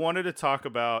 I wanted to talk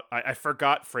about, I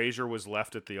forgot Frasier was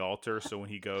left at the altar. So when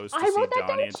he goes to see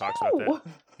Donnie and talks about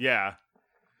that. Yeah.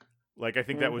 Like, I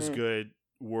think that was good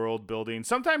world building.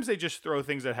 Sometimes they just throw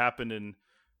things that happened in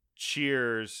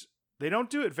Cheers. They don't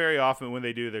do it very often. When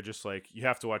they do, they're just like, you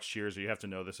have to watch Cheers or you have to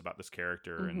know this about this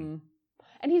character. And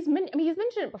he's mentioned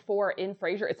it before in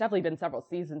Frasier. It's definitely been several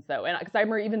seasons though, and because I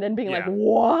remember even then being like,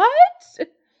 "What?"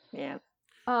 Yeah.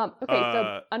 Okay,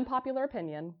 so unpopular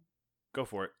opinion. Go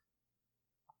for it.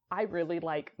 I really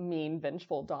like mean,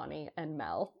 vengeful Donnie and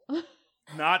Mel.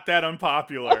 Not that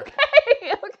unpopular.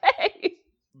 Okay.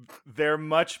 They're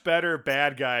much better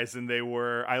bad guys than they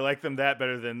were. I like them that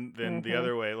better than the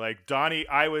other way. Like Donnie,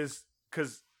 I was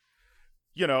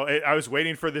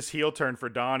waiting for this heel turn for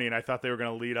Donnie, and I thought they were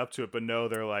going to lead up to it, but no,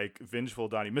 they're like vengeful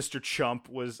Donnie. Mr. Chump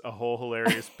was a whole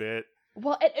hilarious bit.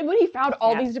 Well, and when he found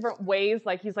all these different ways,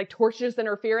 like he's like tortious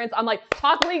interference, I'm like,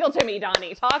 talk legal to me,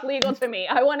 Donnie. Talk legal to me.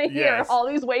 I want to hear all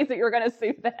these ways that you're going to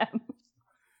sue them.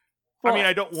 Well, I mean,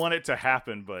 I don't want it to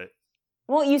happen, but...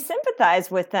 Well, you sympathize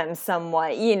with them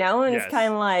somewhat, and it's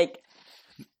kind of like,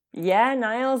 yeah,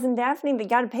 Niles and Daphne, they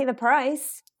got to pay the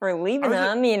price for leaving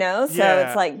them, so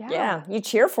it's like, you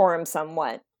cheer for him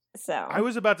somewhat. So I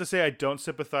was about to say I don't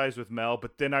sympathize with Mel,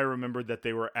 but then I remembered that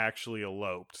they were actually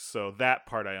eloped, so that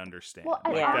part I understand. Well,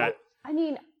 I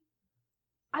mean,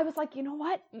 I was like, you know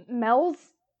what? Mel's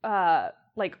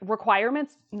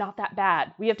requirements, not that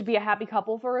bad. We have to be a happy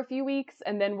couple for a few weeks,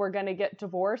 and then we're going to get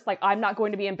divorced. Like, I'm not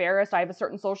going to be embarrassed. I have a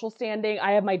certain social standing.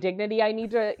 I have my dignity I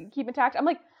need to keep intact. I'm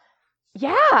like,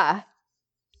 yeah.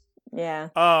 Yeah.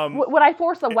 Would I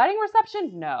force a wedding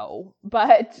reception? No,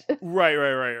 but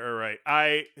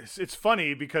right. It's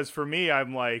funny because for me,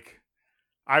 I'm like,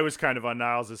 I was kind of on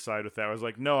Niles' side with that. I was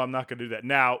like, no, I'm not going to do that.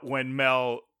 Now, when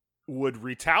Mel would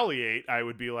retaliate, I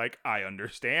would be like, I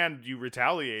understand you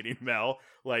retaliating, Mel.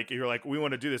 Like, you're like, we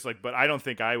want to do this, like, but I don't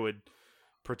think I would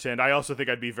pretend. I also think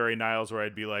I'd be very Niles, where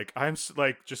I'd be like, I'm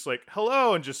like, just like,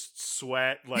 hello, and just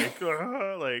sweat, like,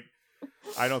 like,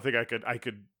 I don't think I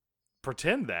could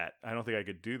pretend that. I don't think I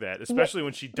could do that, especially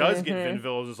when she does get Vin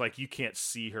Villas. It's like, you can't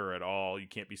see her at all. You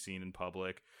can't be seen in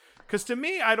public. Because to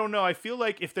me, I don't know. I feel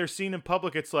like if they're seen in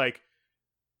public, it's like,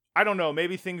 I don't know.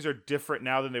 Maybe things are different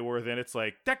now than they were then. It's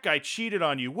like, that guy cheated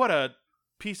on you. What a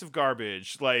piece of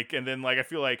garbage. Like, and then like, I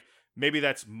feel like maybe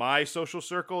that's my social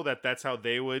circle, that's how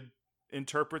they would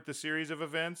interpret the series of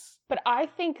events. But I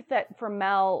think that for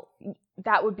Mel,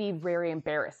 that would be very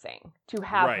embarrassing to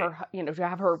have her, to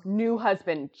have her new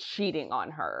husband cheating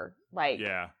on her. Like,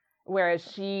 whereas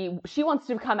she wants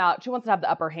to come out, she wants to have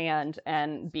the upper hand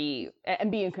and be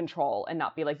in control and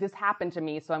not be like, this happened to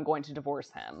me, so I'm going to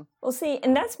divorce him. Well, see,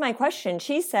 and that's my question.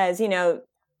 She says,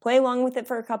 play along with it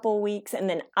for a couple of weeks, and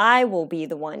then I will be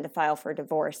the one to file for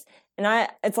divorce. And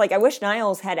it's like, I wish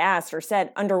Niles had asked or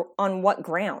said on what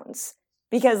grounds.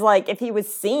 Because, like, if he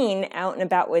was seen out and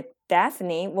about with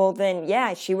Daphne, well, then,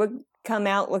 she would come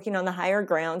out looking on the higher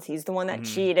grounds. He's the one that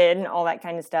cheated and all that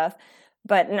kind of stuff.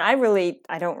 But, and I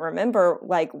don't remember,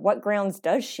 like, what grounds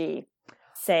does she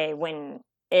say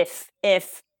if,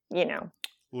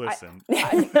 Listen.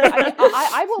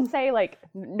 I will say, like,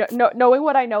 knowing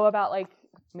what I know about, like,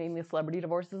 mainly celebrity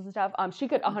divorces and stuff, she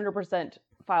could 100%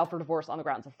 file for divorce on the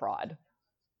grounds of fraud.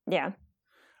 Yeah.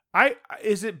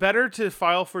 Is it better to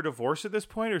file for divorce at this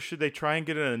point, or should they try and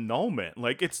get an annulment?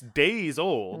 Like, it's days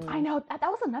old. I know. That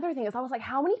was another thing, is I was like,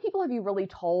 how many people have you really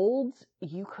told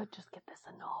you could just get this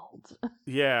annulled?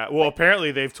 Yeah. Well,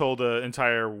 apparently they've told an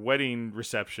entire wedding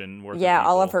reception worth of people.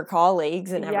 All of her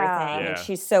colleagues and everything. Yeah. And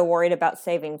she's so worried about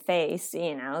saving face,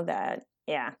 that,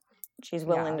 she's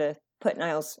willing to put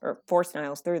Niles or force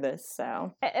Niles through this.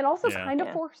 So, and also kind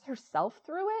of force herself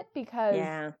through it,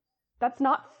 because that's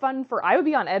not fun I would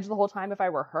be on edge the whole time if I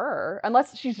were her,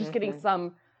 unless she's just getting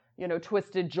some,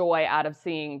 twisted joy out of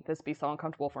seeing this be so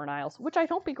uncomfortable for Niles, which I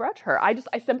don't begrudge her. I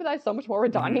sympathize so much more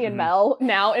with Donnie and Mel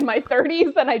now in my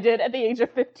 30s than I did at the age of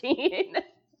 15.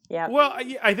 Yeah. Well,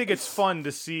 I think it's fun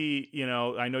to see,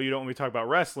 I know you don't want me to talk about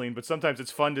wrestling, but sometimes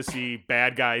it's fun to see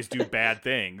bad guys do bad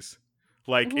things.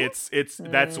 Like,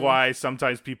 that's why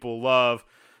sometimes people love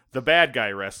the bad guy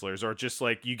wrestlers, or just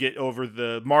like you get over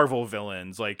the Marvel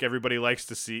villains. Like, everybody likes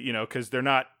to see, because they're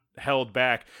not held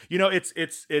back.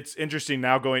 It's interesting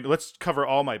now let's cover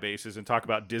all my bases and talk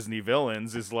about Disney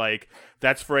villains. Is like,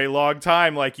 that's for a long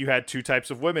time. Like, you had two types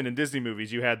of women in Disney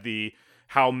movies. You had the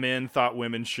how men thought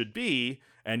women should be,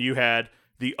 and you had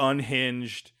the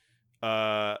unhinged,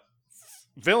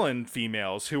 villain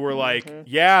females who were like,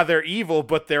 they're evil,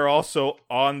 but they're also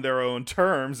on their own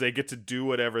terms. They get to do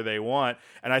whatever they want.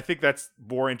 And I think that's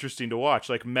more interesting to watch.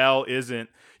 Like, Mel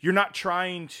you're not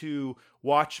trying to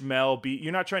watch Mel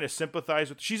you're not trying to sympathize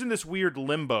with, she's in this weird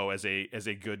limbo as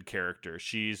a good character.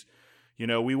 She's,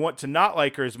 we want to not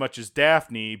like her as much as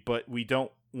Daphne, but we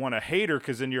don't want to hate her,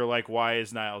 because then you're like, why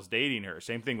is Niles dating her?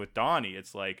 Same thing with Donnie.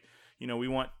 It's like, we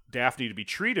want Daphne to be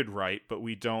treated right, but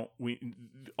we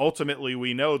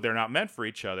ultimately know they're not meant for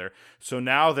each other. So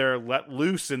now they're let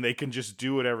loose and they can just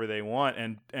do whatever they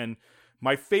want. And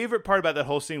my favorite part about that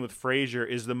whole scene with Frasier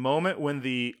is the moment when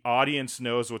the audience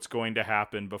knows what's going to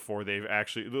happen before they've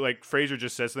actually, like, Frasier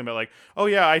just says something about, like, oh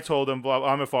yeah, I told him, blah,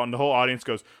 I'm at fault. And the whole audience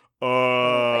goes,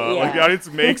 like, the audience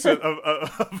makes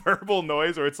a verbal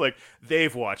noise, or it's like,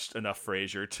 they've watched enough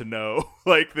Frasier to know,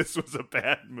 like, this was a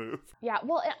bad move. Yeah,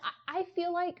 well, I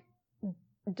feel like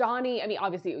Donnie, I mean,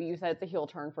 obviously you said it's a heel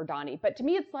turn for Donnie, but to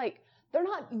me it's like, they're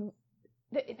not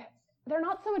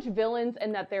so much villains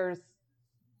in that they're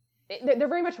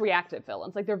very much reactive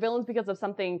villains. Like, they're villains because of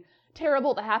something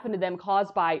terrible that happened to them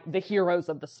caused by the heroes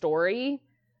of the story.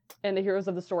 And the heroes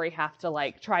of the story have to,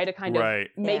 like, try to kind of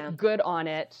make good on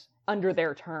it under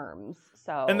their terms.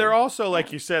 So, and they're also,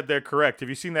 like you said, they're correct. Have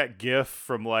you seen that GIF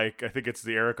from, like, I think it's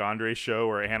the Eric Andre show,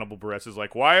 where Hannibal Buress is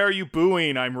like, "Why are you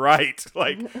booing? I'm right."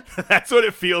 Like, that's what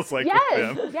it feels like.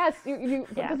 Yes, with them. yes,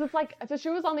 because it's like, if the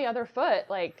shoe was on the other foot,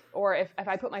 like, or if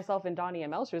I put myself in Donnie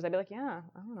and Mel's shoes, I'd be like, yeah,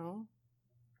 I don't know,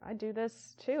 I'd do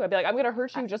this too. I'd be like, I'm gonna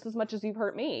hurt you just as much as you've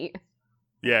hurt me.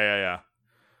 Yeah.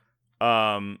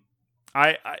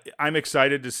 I'm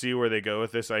excited to see where they go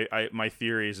with this. My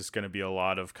theory is it's going to be a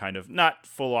lot of kind of not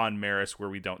full on Maris where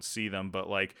we don't see them, but,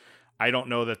 like, I don't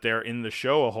know that they're in the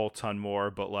show a whole ton more,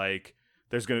 but, like,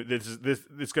 it's going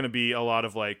to be a lot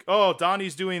of, like, oh,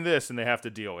 Donnie's doing this and they have to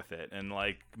deal with it, and,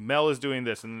 like, Mel is doing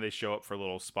this and then they show up for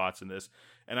little spots in this,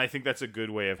 and I think that's a good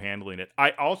way of handling it.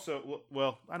 I also,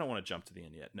 well, I don't want to jump to the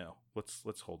end yet. No,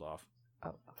 let's hold off.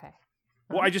 Oh, okay.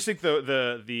 Well, I just think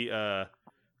the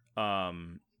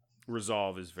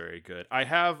resolve is very good. I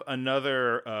have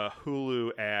another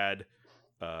Hulu ad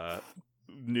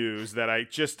news that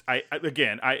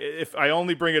if I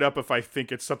only bring it up if I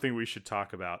think it's something we should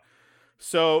talk about.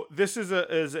 So this is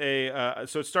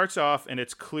so it starts off and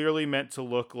it's clearly meant to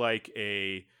look like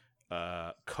a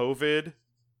COVID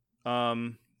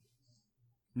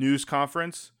news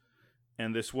conference,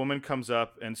 and this woman comes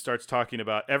up and starts talking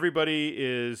about everybody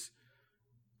is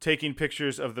taking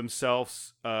pictures of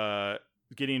themselves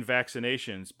getting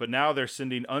vaccinations, but now they're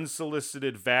sending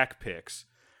unsolicited vac pics.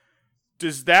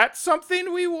 Does that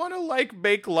something we want to, like,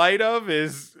 make light of?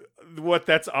 Is what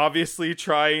that's obviously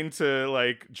trying to,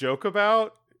 like, joke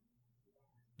about?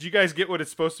 Do you guys get what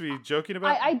it's supposed to be joking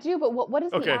about? I do, but what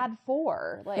is the ad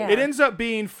for? Like, it ends up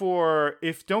being for,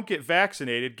 if don't get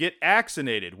vaccinated, get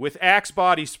axinated with Axe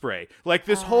body spray. Like,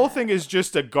 this whole thing is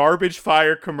just a garbage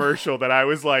fire commercial that I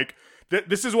was like,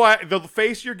 this is why the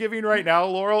face you're giving right now,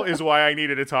 Laurel, is why I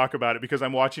needed to talk about it, because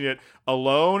I'm watching it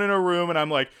alone in a room and I'm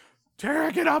like,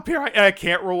 Tara, get up here. I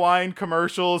can't rewind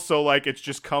commercials, so, like, it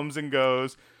just comes and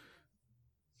goes.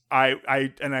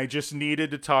 I just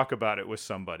needed to talk about it with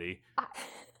somebody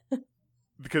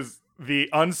because the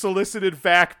unsolicited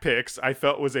vac pics I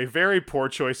felt was a very poor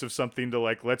choice of something to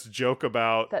like, let's joke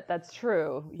about. That's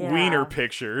true. Wiener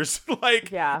pictures.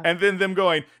 And then them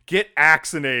going, get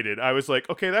vaccinated. I was like,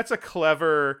 okay, that's a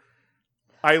clever,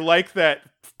 I like that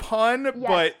pun,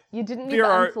 but you didn't need the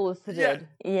unsolicited.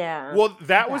 Yeah. Well,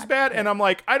 that was bad. And I'm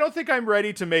like, I don't think I'm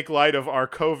ready to make light of our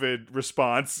COVID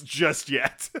response just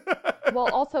yet.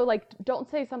 Well, also like, don't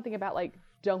say something about like,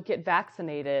 don't get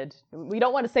vaccinated. We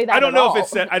don't want to say that. I don't know if it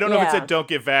said don't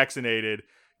get vaccinated,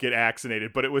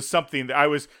 but it was something that I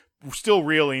was still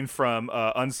reeling from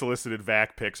unsolicited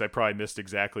vac pics. I probably missed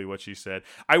exactly what she said.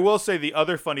 I will say the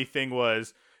other funny thing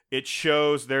was it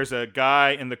shows there's a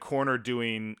guy in the corner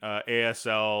doing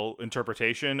ASL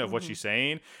interpretation of what she's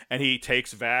saying, and he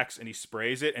takes vax and he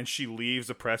sprays it, and she leaves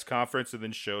a press conference and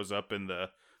then shows up in the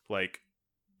like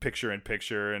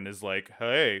picture-in-picture and is like,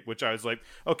 hey, which I was like,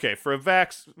 okay, for an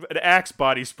Axe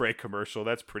body spray commercial,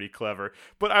 that's pretty clever.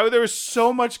 But there was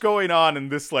so much going on in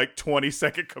this like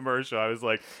 20-second commercial. I was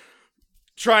like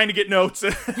trying to get notes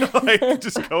and like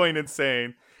just going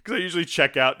insane. Because I usually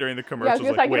check out during the commercials.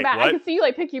 Yeah, like, wait, what? I can see you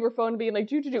like picking your phone and being like,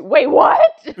 do. Wait, what?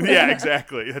 Yeah,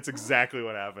 exactly. That's exactly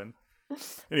what happened.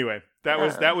 Anyway, that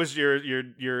was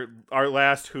our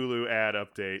last Hulu ad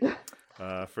update.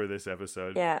 For this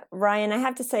episode. Yeah, Ryan, I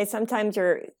have to say, sometimes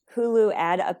your Hulu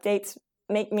ad updates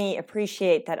make me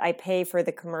appreciate that I pay for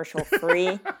the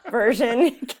commercial-free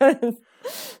version. Because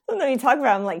when you talk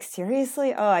about it, I'm like,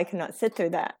 seriously? Oh, I cannot sit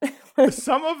through that.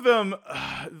 Some of them,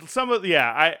 I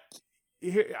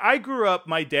grew up,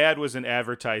 my dad was in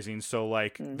advertising, so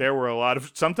like there were a lot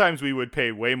of, sometimes we would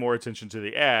pay way more attention to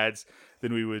the ads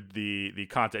than we would the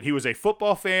content. He was a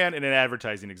football fan and an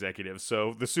advertising executive,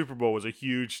 so the Super Bowl was a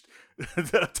huge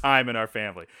time in our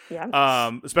family. Yeah.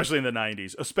 Especially in the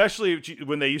 90s, especially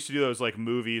when they used to do those like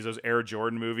movies, those Air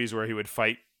Jordan movies where he would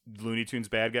fight Looney Tunes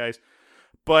bad guys.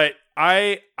 But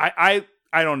I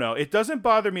don't know. It doesn't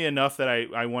bother me enough that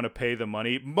I want to pay the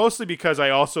money, mostly because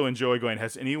I also enjoy going,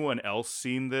 has anyone else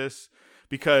seen this?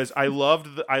 Because I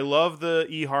love the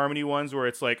eHarmony ones where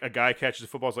it's like a guy catches a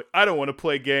football, it's like, I don't want to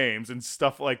play games, and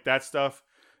stuff like that stuff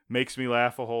makes me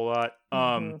laugh a whole lot.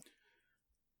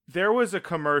 There was a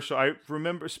commercial, I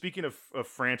remember, speaking of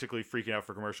frantically freaking out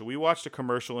for commercial, we watched a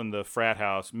commercial in the frat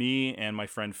house, me and my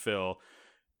friend Phil,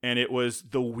 and it was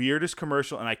the weirdest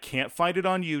commercial, and I can't find it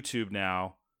on YouTube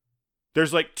now.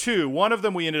 There's like two. One of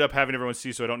them we ended up having everyone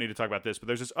see, so I don't need to talk about this. But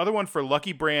there's this other one for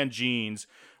Lucky Brand jeans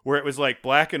where it was like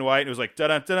black and white. And it was like dun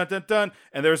dun dun dun dun.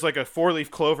 And there was like a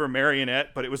 4-leaf clover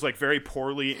marionette, but it was like very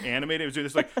poorly animated. It was doing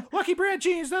this like Lucky Brand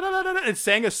jeans, dun dun dun dun, and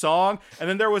sang a song. And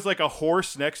then there was like a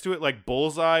horse next to it, like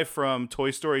Bullseye from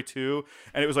Toy Story 2,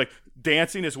 and it was like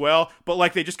dancing as well. But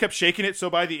like they just kept shaking it, so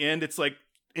by the end it's like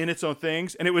in its own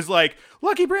things, and it was like,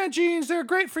 Lucky Brand jeans, they're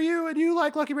great for you, and you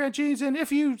like Lucky Brand jeans, and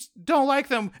if you don't like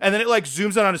them, and then it like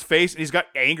zooms in on his face, and he's got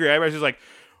angry eyebrows. He's like,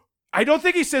 I don't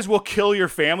think he says we'll kill your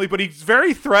family, but he's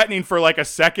very threatening for like a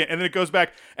second, and then it goes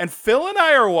back, and Phil and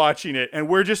I are watching it, and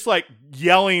we're just like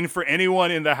yelling for anyone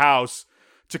in the house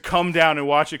to come down and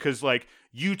watch it, because like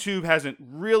YouTube hasn't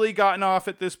really gotten off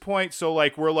at this point, so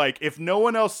like we're like, if no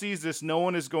one else sees this, no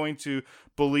one is going to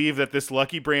believe that this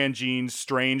Lucky Brand jeans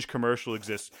strange commercial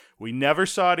exists. We never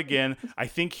saw it again. I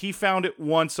think he found it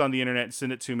once on the internet and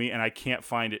sent it to me, and I can't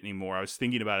find it anymore. I was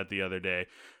thinking about it the other day.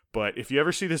 But if you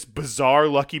ever see this bizarre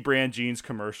Lucky Brand jeans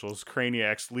commercials,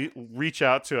 Craniacs, reach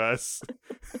out to us.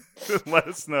 Let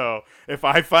us know. If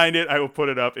I find it, I will put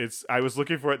it up. I was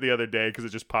looking for it the other day because it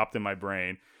just popped in my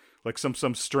brain. Like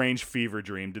some strange fever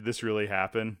dream. Did this really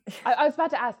happen? I was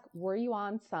about to ask, were you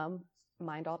on some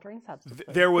mind-altering substance?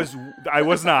 I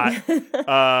was not.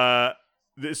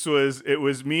 It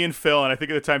was me and Phil, and I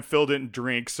think at the time Phil didn't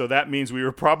drink, so that means we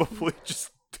were probably just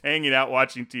hanging out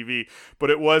watching TV. But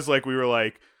it was like we were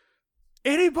like,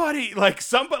 anybody, like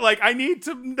somebody, like I need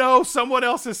to know someone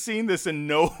else has seen this, and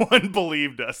no one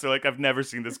believed us. They're like, I've never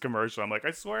seen this commercial. I'm like,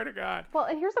 I swear to God. Well,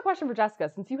 and here's a question for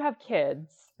Jessica: since you have kids,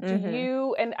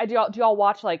 do y'all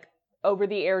watch like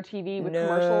over-the-air TV with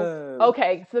commercials?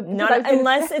 Okay, so not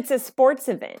unless it's a sports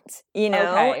event, you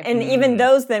know. Okay. And even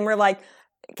those, then we're like,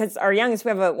 because our youngest, we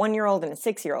have a 1-year-old and a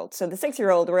 6-year-old. So the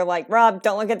 6-year-old, we're like, Rob,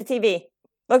 don't look at the TV.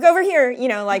 Look over here, you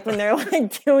know, like when they're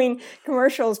like doing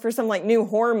commercials for some like new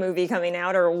horror movie coming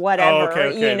out or whatever. Oh,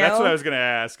 okay. You know? That's what I was going to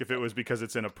ask, if it was because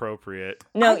it's inappropriate.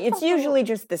 No, it's usually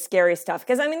just the scary stuff.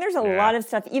 Because I mean, there's a lot of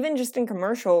stuff, even just in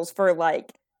commercials for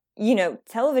like,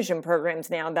 television programs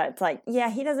now that's like, yeah,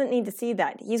 he doesn't need to see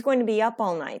that. He's going to be up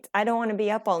all night. I don't want to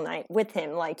be up all night with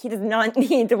him. Like, he does not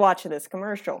need to watch this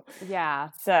commercial. Yeah.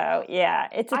 So, yeah,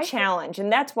 it's a challenge.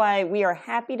 And that's why we are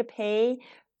happy to pay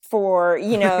for,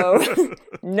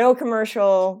 no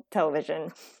commercial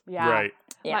television. Yeah. Right.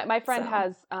 Yeah. My friend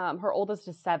has, her oldest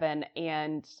is 7,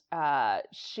 and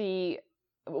she,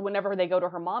 whenever they go to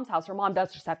her mom's house, her mom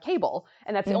does just have cable,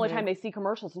 and that's the only time they see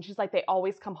commercials. And she's like, they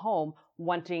always come home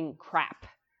wanting crap.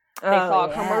 They saw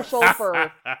a commercial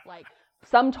for like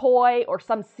some toy or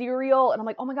some cereal, and I'm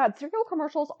like, oh my God, cereal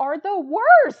commercials are the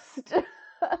worst.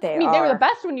 They were the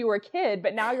best when you were a kid,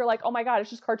 but now you're like, oh my God, it's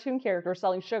just cartoon characters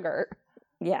selling sugar.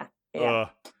 Yeah.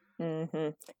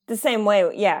 The same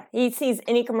way, yeah. He sees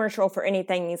any commercial for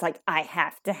anything, he's like, I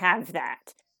have to have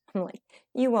that. I'm like,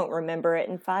 you won't remember it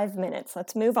in 5 minutes.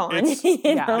 Let's move on.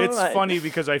 It's funny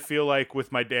because I feel like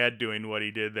with my dad doing what he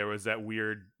did, there was that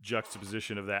weird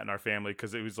juxtaposition of that in our family,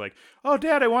 because it was like, oh,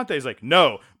 Dad, I want that. He's like,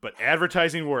 no, but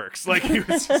advertising works. Like, he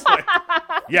was just like,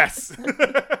 yes.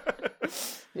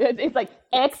 It's like,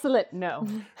 excellent, no.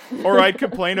 Or I'd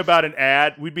complain about an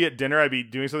ad. We'd be at dinner. I'd be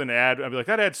doing something, an ad. I'd be like,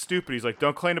 that ad's stupid. He's like,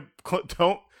 don't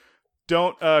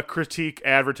critique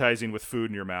advertising with food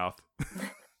in your mouth.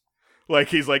 Like,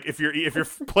 he's like, if your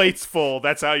plate's full,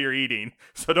 that's how you're eating.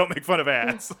 So don't make fun of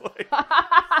ads. Like,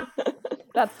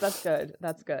 that's good.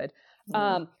 That's good.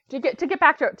 To get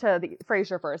back to the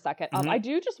Frasier for a second, I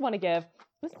do just want to give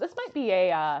this might be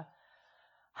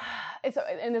it's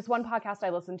in this one podcast I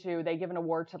listened to, they give an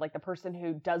award to like the person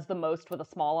who does the most with a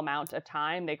small amount of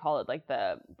time. They call it like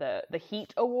the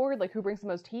heat award, like who brings the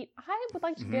most heat. I would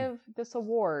like to give this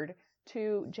award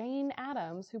to Jane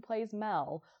Addams, who plays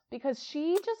Mel, because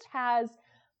she just has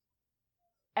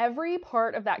every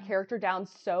part of that character down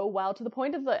so well, to the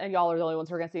point of and y'all are the only ones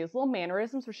who are going to see this little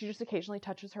mannerisms where she just occasionally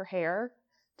touches her hair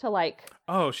to like.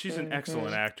 Oh, she's an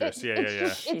excellent actress.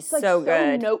 She's like so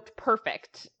good. Note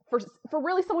perfect for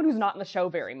really someone who's not in the show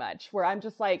very much, where I'm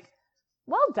just like,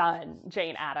 well done,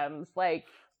 Jane Addams. Like,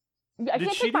 I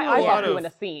can't take my eyes off you in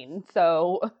a scene,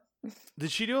 so.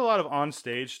 Did she do a lot of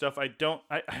on-stage stuff? I don't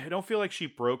feel like she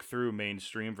broke through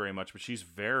mainstream very much, but she's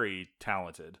very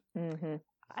talented. Mm-hmm.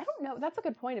 I don't know. That's a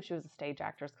good point if she was a stage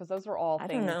actress, because those are all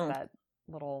things that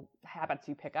little habits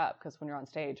you pick up, because when you're on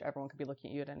stage, everyone could be looking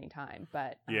at you at any time.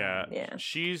 But I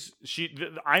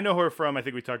know her from, I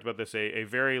think we talked about this, a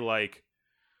very like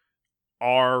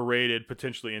R-rated,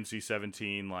 potentially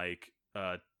NC-17 like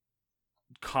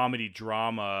comedy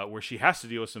drama where she has to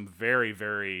deal with some very,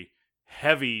 very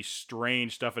heavy,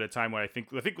 strange stuff at a time when I think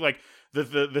like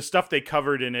the stuff they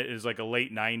covered in it is like a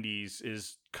late 90s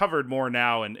is covered more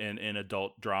now in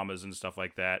adult dramas and stuff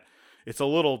like that. It's a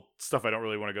little stuff I don't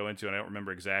really want to go into, and I don't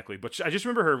remember exactly, but I just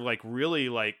remember her like really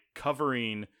like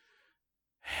covering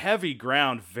heavy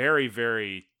ground very,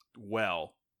 very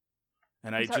well.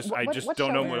 And I just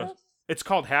don't know what it's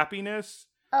called. Happiness.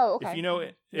 Oh, okay. If you know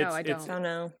it, I don't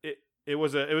know. It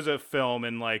was a film,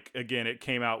 and like again, it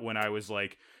came out when I was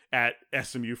like at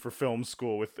SMU for film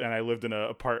school and I lived in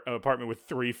an apartment with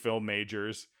 3 film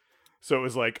majors. So it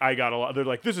was like, I got a lot, they're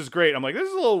like, this is great. I'm like, this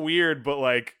is a little weird, but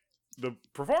like the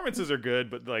performances are good,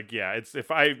 but like, yeah, it's,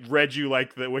 if I read you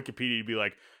like the Wikipedia, you'd be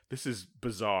like, this is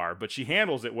bizarre, but she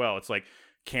handles it well. It's like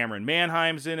Cameron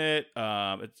Manheim's in it. Who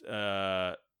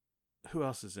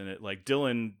else is in it? Like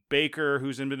Dylan Baker,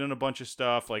 who's been in a bunch of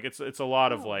stuff. Like it's a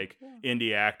lot of like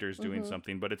indie actors doing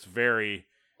something, but it's very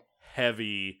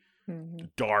heavy,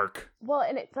 dark. Well,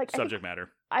 and it's like subject matter.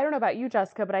 I don't know about you,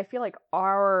 Jessica, but I feel like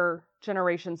our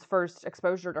generation's first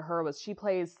exposure to her was she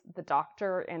plays the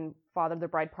doctor in Father of the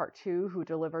Bride Part 2 who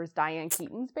delivers Diane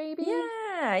Keaton's baby.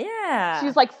 Yeah.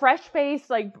 She's like fresh-faced,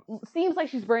 like seems like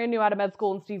she's brand new out of med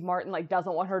school, and Steve Martin like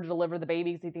doesn't want her to deliver the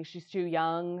baby because he thinks she's too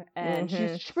young, and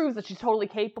she proves that she's totally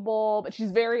capable, but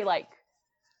she's very like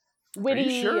witty. Are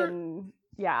you sure? And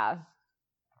yeah.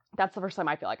 That's the first time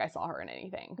I feel like I saw her in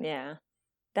anything. Yeah.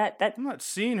 I'm not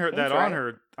seeing her on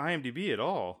her IMDb at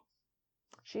all.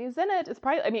 She's in it. It's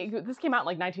probably, I mean, this came out in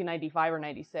like 1995 or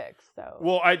 96, so.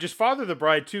 Well, Father of the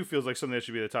Bride 2 feels like something that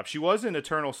should be at the top. She was in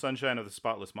Eternal Sunshine of the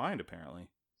Spotless Mind, apparently.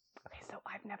 Okay, so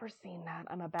I've never seen that.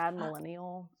 I'm a bad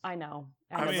millennial. I know.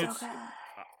 I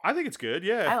think it's good,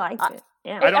 yeah. I liked it.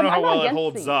 Yeah. I don't know how well it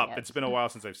holds up. It's been a while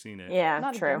since I've seen it. Yeah, I'm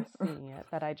not true. seeing it,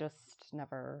 but I just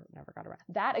never got around.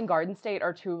 That and Garden State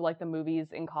are 2 like the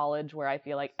movies in college where I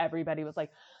feel like everybody was like,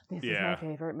 this is my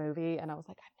favorite movie, and I was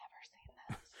like, I've never seen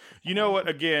this. You know what?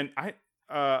 Again,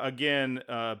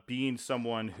 being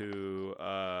someone who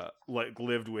like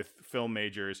lived with film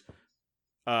majors,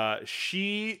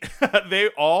 they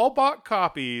all bought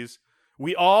copies.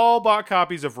 We all bought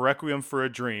copies of Requiem for a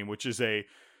Dream, which is a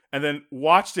and then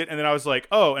watched it, and then I was like,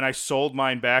 oh, and I sold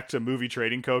mine back to Movie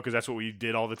Trading Co. because that's what we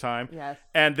did all the time. Yes.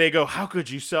 And they go, how could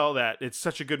you sell that? It's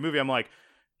such a good movie. I'm like,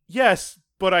 yes,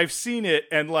 but I've seen it,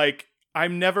 and like,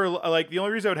 I'm never like, the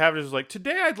only reason I would have it is like,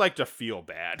 today I'd like to feel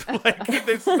bad. Like,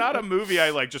 it's not a movie I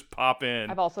like just pop in.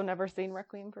 I've also never seen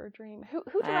Requiem for a Dream. Who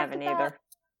directed I haven't that? either.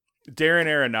 Darren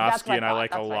Aronofsky, and I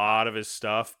like That's a what I lot of his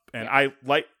stuff, and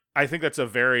I think that's a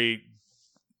very.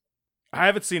 I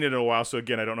haven't seen it in a while, so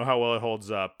again, I don't know how well it holds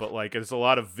up, but like, it's a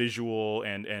lot of visual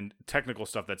and technical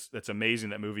stuff that's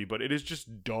amazing, that movie, but it is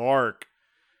just dark.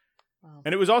 Wow.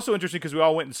 And it was also interesting because we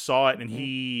all went and saw it, and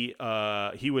he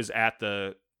was at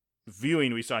the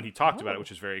viewing we saw, and he talked about it,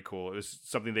 which is very cool. It was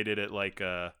something they did at like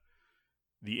the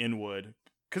Inwood,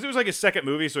 because it was like his second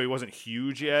movie, so he wasn't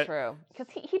huge yet. True, because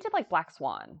he did like Black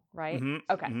Swan, right? Mm-hmm,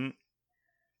 okay. Mm-hmm.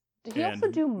 Did he also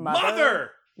do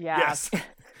Mother? Yeah. Yes.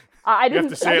 I didn't. You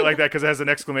have to say it like that because it has an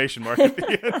exclamation mark at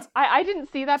the end. I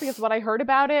didn't see that because when I heard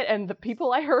about it, and the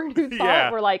people I heard who saw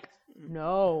it were like,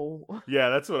 "No." Yeah,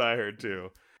 that's what I heard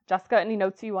too. Jessica, any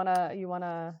notes you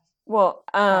wanna Well,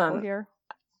 here?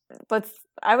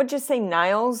 I would just say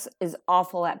Niles is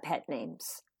awful at pet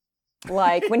names.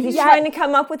 Like, when he's trying to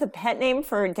come up with a pet name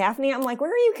for Daphne, I'm like,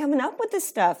 where are you coming up with this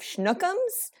stuff?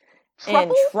 Schnookums?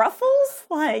 And truffles?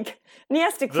 Like, and he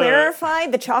has to clarify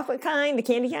the chocolate kind, the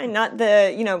candy kind, not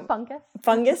the,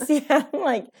 fungus. Yeah, I'm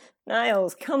like,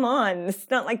 Niles, come on. It's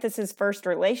not like this is his first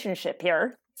relationship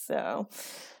here. So.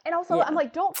 And also, I'm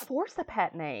like, don't force a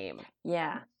pet name.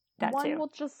 Yeah, that One too.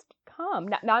 will just come.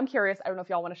 Now I'm curious, I don't know if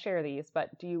y'all want to share these,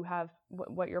 but do you have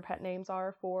what your pet names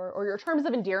are for, or your terms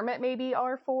of endearment maybe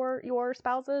are for your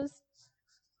spouses?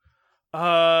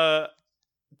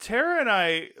 Tara and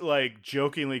I like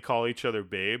jokingly call each other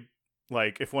babe.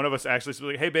 Like, if one of us actually says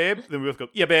like, "Hey babe," then we both go,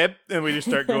 "Yeah babe," and we just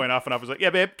start going off and off. It's like, "Yeah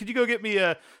babe, could you go get me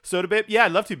a soda, babe?" "Yeah,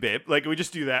 I'd love to, babe." Like, we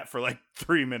just do that for like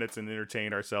 3 minutes and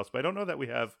entertain ourselves. But I don't know that we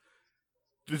have.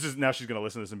 This is, now she's gonna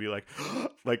listen to this and be like,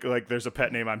 like there's a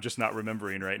pet name I'm just not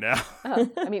remembering right now.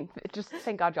 I mean, just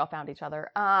thank God y'all found each other.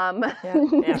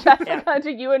 Jessica, do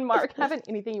you and Mark have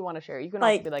anything you want to share? You can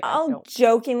also be like, I'll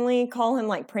jokingly call him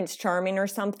like Prince Charming or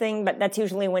something, but that's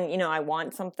usually when I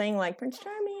want something like, Prince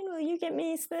Charming, will you get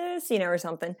me this, or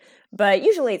something. But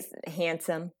usually it's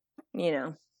handsome.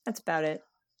 That's about it.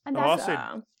 And that's,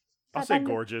 I'll say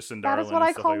gorgeous and darling. That is what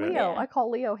I call like Leo. I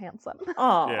call Leo handsome.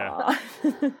 Oh, yeah.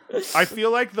 I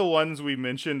feel like the ones we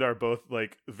mentioned are both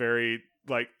like very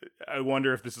like. I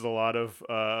wonder if this is a lot of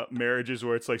marriages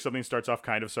where it's like something starts off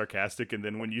kind of sarcastic, and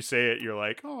then when you say it, you're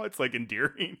like, oh, it's like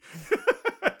endearing.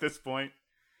 At this point,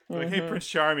 like, hey, Prince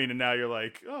Charming, and now you're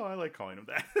like, oh, I like calling him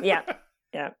that.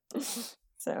 yeah.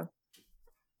 So,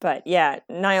 but yeah,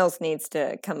 Niles needs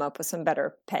to come up with some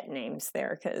better pet names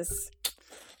there because.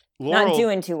 Laurel, not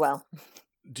doing too well.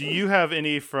 Do you have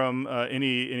any from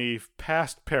any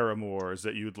past paramours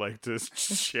that you'd like to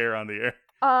share on the air?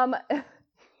 I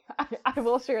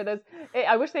will share this.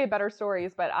 I wish they had better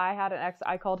stories, but I had an ex.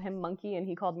 I called him Monkey, and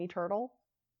he called me Turtle.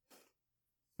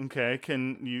 Okay,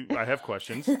 I have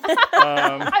questions.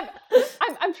 I'm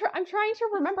trying to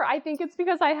remember. I think it's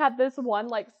because I had this one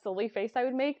like silly face I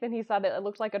would make. Then he said it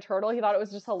looked like a turtle. He thought it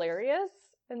was just hilarious.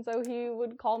 And so he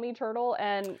would call me Turtle,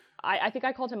 and I think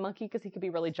I called him Monkey because he could be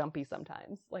really jumpy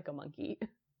sometimes, like a monkey.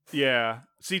 Yeah.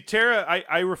 See, Tara,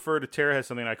 I refer to Tara as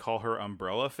something I call her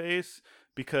umbrella face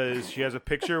because she has a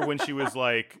picture when she was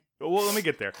like, well, let me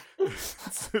get there.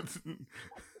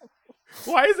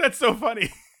 Why is that so funny?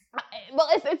 Well,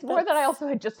 it's more that I also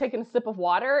had just taken a sip of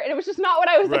water, and it was just not what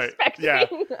I was expecting. Yeah.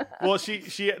 Well,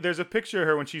 she there's a picture of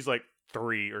her when she's like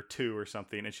 3 or 2 or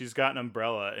something, and she's got an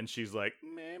umbrella, and she's like,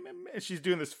 and she's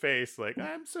doing this face like,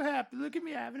 I'm so happy, look at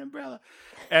me, I have an umbrella.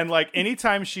 And like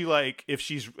anytime she like,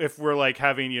 if we're like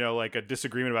having like a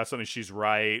disagreement about something, she's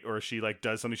right, or she like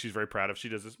does something she's very proud of, she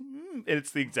does this, and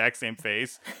it's the exact same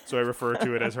face. So I refer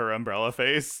to it as her umbrella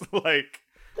face, like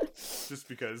just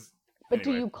because. But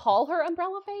anyway. Do you call her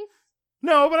umbrella face?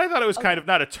 No, but I thought it was kind of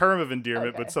not a term of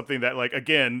endearment, but something that, like,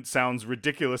 again, sounds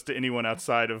ridiculous to anyone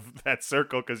outside of that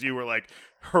circle because you were like,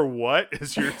 her what?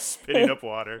 As you're spitting up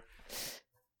water.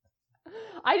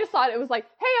 I just thought it was like,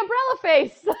 hey, umbrella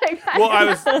face. Like,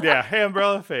 Well, hey,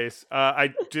 umbrella face.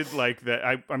 I did like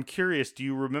that. I'm curious, do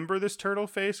you remember this turtle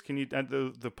face? Can you,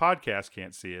 the podcast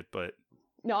can't see it, but.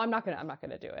 No, I'm not gonna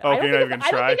do it. Okay, I don't you're not even gonna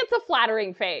I don't try? think it's a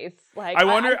flattering face. Like I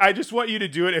wonder. I just want you to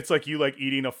do it. It's like you like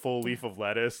eating a full leaf of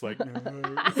lettuce, like, like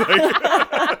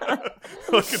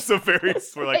it's a very.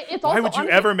 We're like, it's why also, would you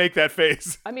honestly, ever make that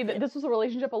face? I mean, this was a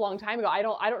relationship a long time ago. I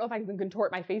don't know if I can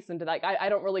contort my face into that. I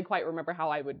don't really quite remember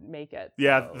how I would make it.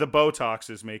 Yeah, so. the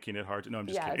Botox is making it hard to. No, I'm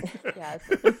just kidding. Yes,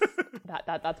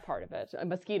 that's part of it. A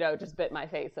mosquito just bit my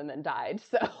face and then died.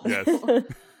 So Yes.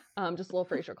 Just a little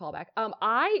Frasier callback.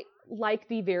 I like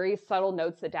the very subtle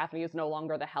notes that Daphne is no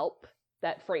longer the help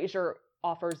that Frasier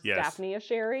offers Daphne as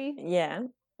Sherry. Yeah.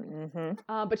 Mm-hmm.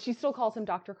 But she still calls him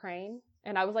Dr. Crane.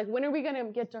 And I was like, when are we going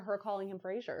to get to her calling him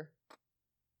Frasier?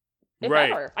 If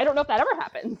ever. I don't know if that ever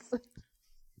happens.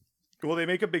 Well, they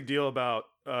make a big deal about,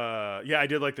 I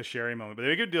did like the Sherry moment, but they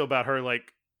make a deal about her,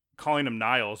 like, calling him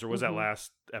Niles, or was that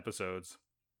last episodes?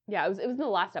 Yeah, it was in the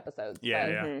last episodes. Yeah,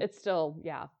 yeah. It's still,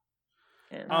 yeah.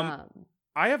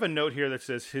 I have a note here that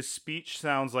says his speech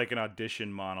sounds like an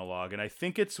audition monologue, and I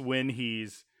think it's when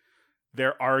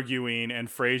they're arguing and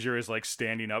Frasier is like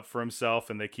standing up for himself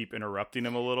and they keep interrupting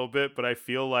him a little bit. But I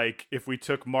feel like if we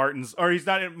took Martin's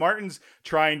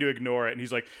trying to ignore it and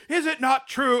he's like, is it not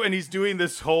true? And he's doing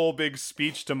this whole big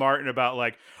speech to Martin about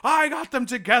like, I got them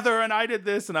together and I did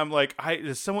this. And I'm like,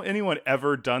 has anyone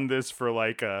ever done this for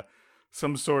like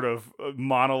some sort of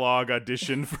monologue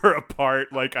audition for a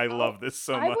part? Like, I love this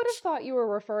so much. I would have thought you were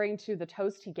referring to the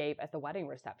toast he gave at the wedding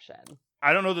reception.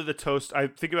 I don't know that the toast, I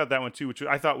think about that one too, which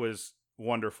I thought was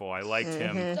wonderful. I liked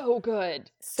him. So good.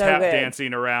 Tap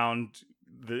dancing around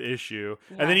the issue.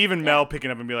 Yeah. And then even Mel picking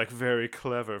up and be like, very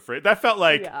clever. That felt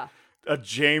like a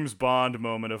James Bond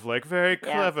moment of like, very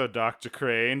clever, Dr.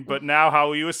 Crane. But now how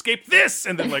will you escape this?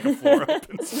 And then like a floor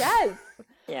opens. Yes.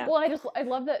 Yeah. Well, I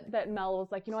love that Mel was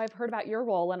like, I've heard about your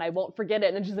role and I won't forget it.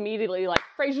 And then just immediately like,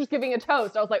 Frasier's giving a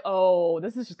toast. I was like, oh,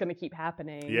 this is just going to keep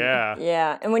happening. Yeah.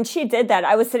 Yeah. And when she did that,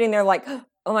 I was sitting there like,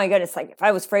 oh my goodness, like if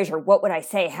I was Frasier, what would I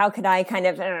say? How could I kind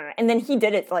of, and then he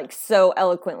did it like so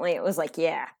eloquently. It was like,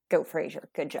 yeah, go Frasier.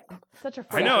 Good job. Such a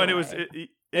I know. And it was,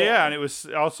 and it was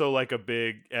also like a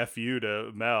big F you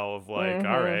to Mel of like,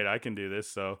 all right, I can do this.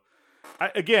 So.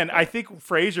 I think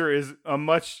Frasier is a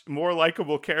much more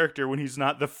likable character when he's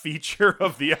not the feature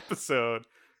of the episode.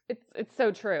 It's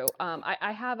so true.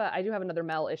 I do have another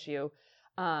Mel issue.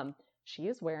 She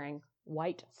is wearing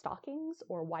white stockings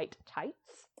or white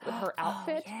tights with her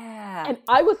outfit. Yeah. And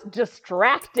I was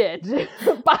distracted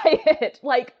by it.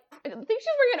 Like, I think she's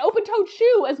wearing an open-toed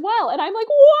shoe as well. And I'm like,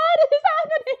 what is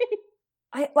happening?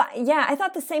 I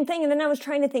thought the same thing. And then I was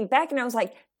trying to think back and I was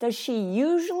like, does she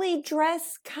usually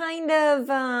dress kind of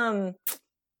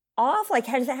off? Like,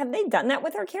 have they done that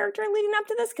with her character leading up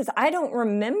to this? Because I don't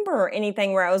remember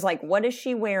anything where I was like, what is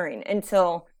she wearing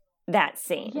until that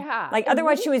scene? Yeah. Like,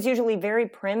 otherwise she was usually very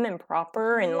prim and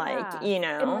proper and like,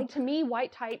 And like, to me,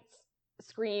 white tights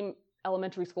scream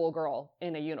elementary school girl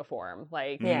in a uniform.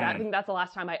 Like, I think that's the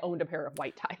last time I owned a pair of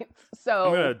white tights.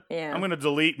 So I'm gonna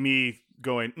delete me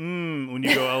going when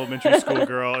you go elementary school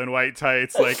girl in white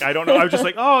tights. Like, I don't know. I was just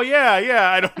like, oh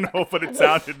yeah, I don't know, but it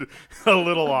sounded a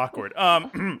little awkward.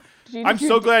 I'm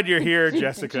so glad you're here,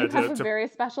 Jessica. Did you have a very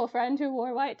special friend who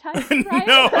wore white tights? Right?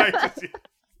 No,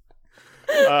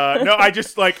 I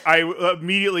just like I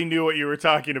immediately knew what you were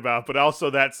talking about, but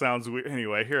also that sounds weird.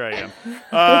 Anyway, here I am.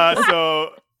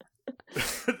 So.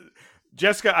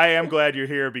 Jessica, I am glad you're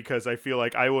here because I feel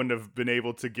like I wouldn't have been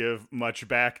able to give much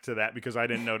back to that because I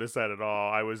didn't notice that at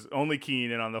all. I was only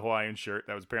keying in on the Hawaiian shirt.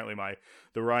 That was apparently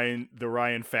the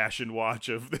Ryan fashion watch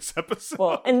of this episode.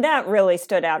 Well, and that really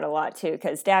stood out a lot too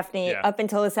because Daphne, up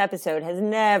until this episode, has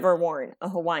never worn a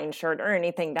Hawaiian shirt or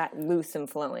anything that loose and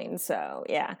flowing. So,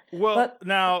 yeah. Well,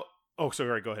 now... Oh,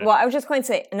 sorry, go ahead. Well, I was just going to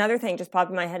say, another thing just popped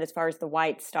in my head as far as the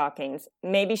white stockings.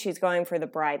 Maybe she's going for the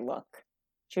bride look.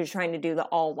 She was trying to do the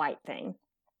all white thing.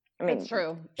 I mean, it's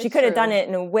true. She could have done it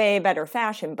in a way better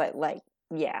fashion, but like,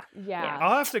 yeah.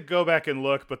 I'll have to go back and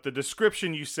look, but the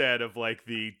description you said of like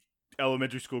the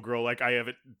elementary school girl, like I have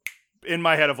it in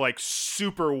my head of like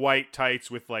super white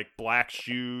tights with like black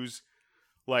shoes.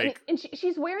 Like, and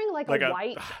she's wearing like a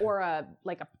white or a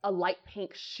light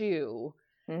pink shoe.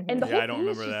 Mm-hmm. And the whole I don't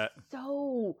remember that.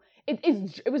 So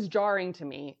it was jarring to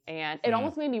me, and it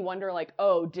almost made me wonder, like,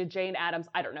 oh, did Jane Addams,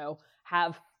 I don't know,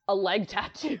 have a leg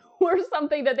tattoo or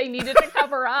something that they needed to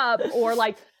cover up, or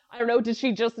like, I don't know, did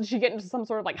she get into some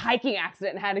sort of like hiking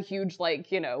accident and had a huge like,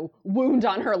 wound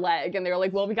on her leg, and they were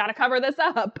like, well, we got to cover this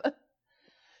up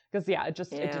because it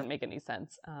didn't make any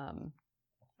sense.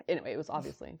 Anyway, it was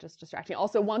obviously just distracting.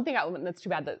 Also, one thing that's too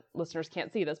bad that listeners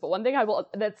can't see this, but one thing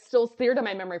that's still seared in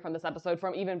my memory from this episode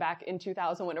from even back in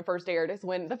 2000 when it first aired is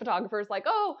when the photographer's like,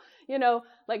 oh,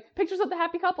 like pictures of the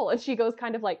happy couple. And she goes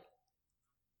kind of like,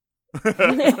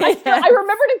 I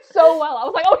remembered it so well. I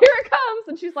was like, oh, here it comes.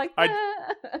 And she's like,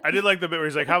 I did like the bit where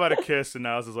he's like, how about a kiss? And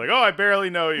Niles is like, oh, I barely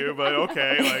know you, but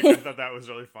okay. Like, I thought that was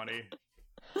really funny.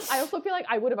 I also feel like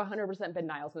I would have 100% been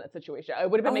Niles in that situation. I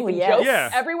would have been making jokes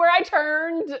everywhere I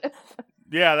turned.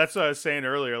 Yeah, that's what I was saying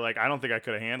earlier. Like, I don't think I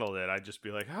could have handled it. I'd just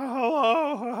be like,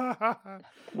 oh,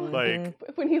 hello. Like,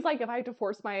 when he's like, if I had to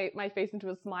force my face into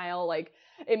a smile, like,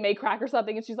 it may crack or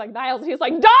something. And she's like, Niles. And he's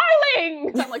like, darling.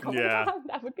 And I'm like, oh my God,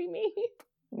 that would be me.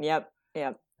 Yep.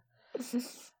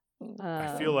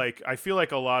 I feel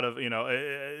like a lot of,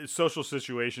 social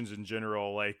situations in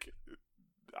general, like,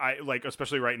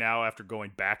 especially right now after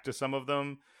going back to some of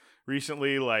them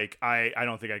recently, like I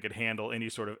don't think I could handle any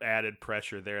sort of added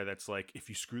pressure there. That's like, if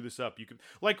you screw this up, you could,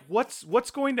 like, what's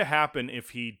going to happen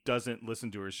if he doesn't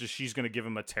listen to her? It's just she's going to give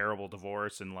him a terrible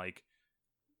divorce and like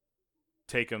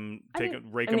rake him over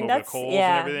the coals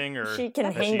and everything, or she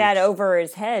can hang that over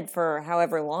his head for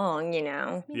however long,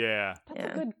 Yeah,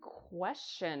 that's a good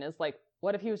question. Is like,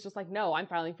 what if he was just like, no, I'm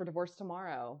filing for divorce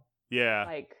tomorrow? Yeah,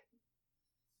 like,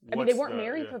 I mean, they weren't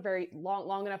married for very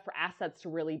long enough for assets to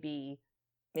really be.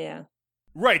 Yeah.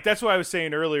 Right. That's what I was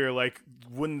saying earlier. Like,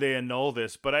 wouldn't they annul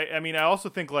this? But I mean, I also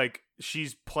think like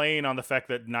she's playing on the fact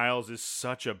that Niles is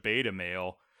such a beta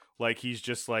male. Like, he's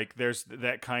just like, there's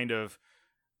that kind of,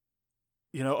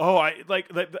 I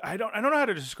don't know how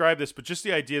to describe this, but just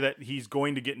the idea that he's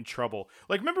going to get in trouble.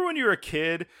 Like, remember when you were a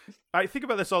kid? I think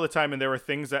about this all the time, and there were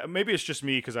things that, maybe it's just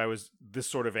me because I was this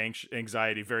sort of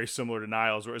anxiety, very similar to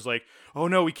Niles, where it was like, oh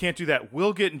no, we can't do that.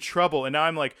 We'll get in trouble. And now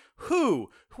I'm like,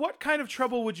 what kind of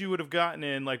trouble would have gotten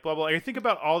in? Like, blah, blah. I think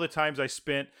about all the times I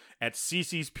spent at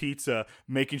Cece's Pizza,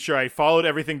 making sure I followed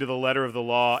everything to the letter of the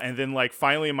law. And then like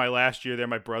finally in my last year there,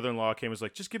 my brother-in-law came and was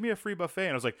like, just give me a free buffet.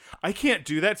 And I was like, I can't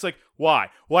do that. It's like, why?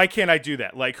 Why can't I do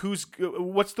that? Like,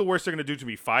 what's the worst they're going to do to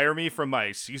me? Fire me from my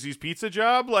Cece's Pizza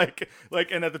job? Like,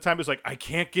 and at the time it was like, I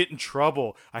can't get in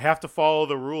trouble. I have to follow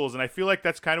the rules. And I feel like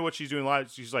that's kind of what she's doing a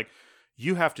lot. She's like,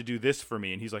 you have to do this for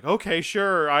me. And he's like, okay,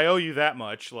 sure. I owe you that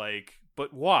much. Like,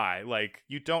 but why? Like,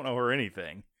 you don't owe her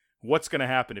anything. What's going to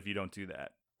happen if you don't do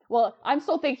that? Well, I'm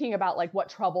still thinking about like what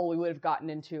trouble we would have gotten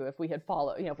into if we had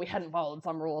if we hadn't followed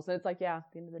some rules. And it's like, at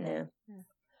the end of the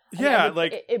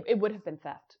day. It would have been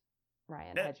theft,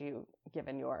 Ryan, had you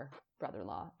given your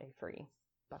brother-in-law a free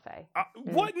buffet.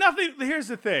 What? Nothing. Here's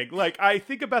the thing. Like, I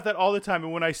think about that all the time.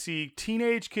 And when I see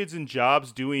teenage kids in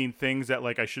jobs doing things that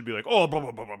like I should be like, oh, blah,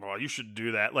 blah, blah, blah, blah, you should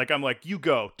do that. Like, I'm like, you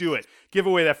go, do it. Give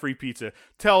away that free pizza.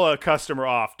 Tell a customer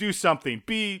off. Do something.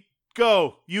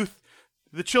 Go. Youth.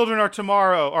 The children are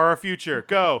tomorrow, are our future.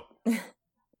 Go.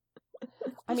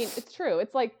 I mean, it's true.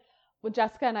 It's like when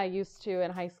Jessica and I used to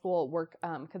in high school work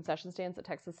concession stands at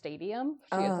Texas Stadium.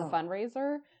 She is a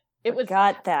fundraiser. It was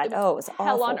that. It was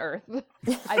hell awful. on earth.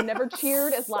 I've never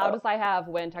cheered as loud as I have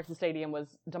when Texas Stadium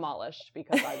was demolished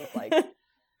because I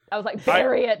was like,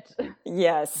 bury it.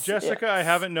 Yes. Jessica, yes. I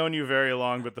haven't known you very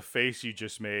long, but the face you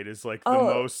just made is like the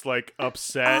most like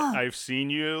upset I've seen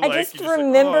you. I just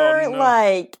remember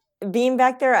like being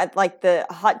back there at like the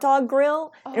hot dog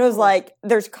grill, and it was like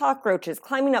there's cockroaches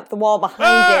climbing up the wall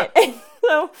behind it.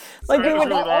 So like all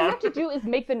you have to do is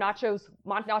make the nacho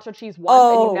cheese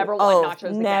once, and you never want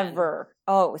nachos again. Never.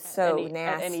 Oh, it was so nasty.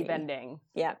 At any vending.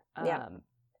 Yeah.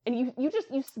 And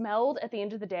you smelled at the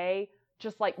end of the day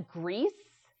just like grease.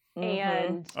 Mm-hmm.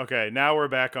 And okay, now we're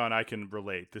back on. I can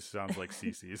relate. This sounds like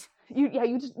Cece's.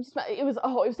 you smell, it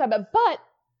was sad, but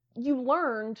you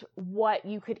learned what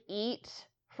you could eat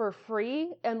for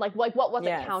free and like what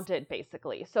wasn't counted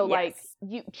basically. So like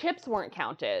chips weren't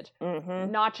counted.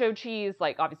 Mm-hmm. Nacho cheese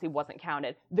like obviously wasn't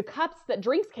counted. The cups that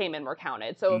drinks came in were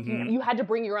counted. So if you had to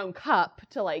bring your own cup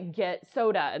to like get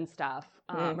soda and stuff,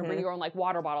 or bring your own like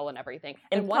water bottle and everything.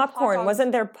 And popcorn,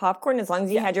 wasn't there popcorn as long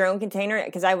as you had your own container?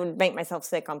 Because I would make myself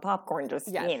sick on popcorn just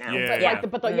but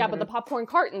the popcorn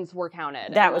cartons were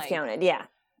counted. That was counted, yeah.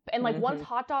 And like once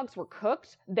hot dogs were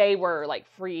cooked, they were like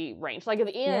free range. Like at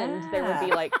the end, there would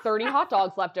be like 30 hot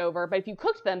dogs left over. But if you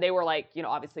cooked them, they were like,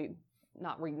 obviously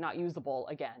not usable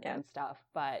again and stuff.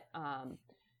 But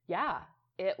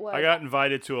it was. I got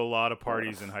invited to a lot of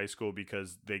parties in high school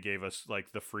because they gave us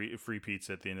like the free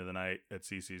pizza at the end of the night at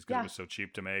Cece's because it was so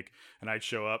cheap to make. And I'd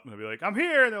show up and they'd be like, I'm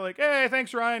here. And they're like, hey,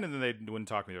 thanks, Ryan. And then they wouldn't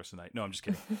talk to me the rest of the night. No, I'm just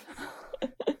kidding.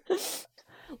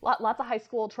 Lots of high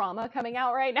school trauma coming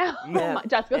out right now.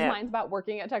 Jessica's mind's about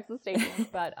working at Texas Stadium,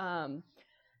 but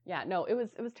it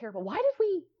was terrible. Why did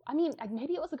we? I mean,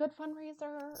 maybe it was a good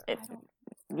fundraiser.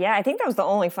 I think that was the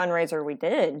only fundraiser we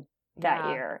did that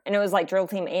year, and it was like drill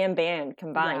team and band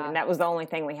combined, and that was the only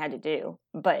thing we had to do.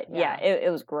 But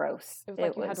it was gross. It was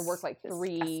like you had to work like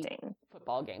 3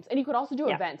 football games. And you could also do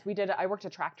events. I worked a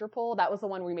tractor pull. That was the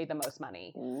one where we made the most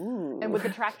money. Ooh. And with the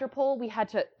tractor pull, we had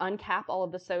to uncap all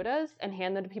of the sodas and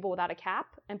hand them to people without a cap.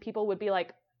 And people would be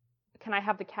like, can I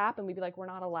have the cap? And we'd be like, we're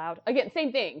not allowed. Again,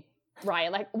 same thing,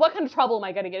 Ryan. Like, what kind of trouble am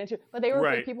I going to get into? But they were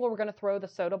afraid people were going to throw the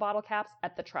soda bottle caps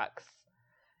at the trucks.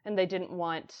 And they just didn't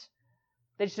want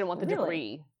the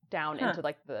debris down into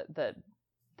like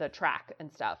the track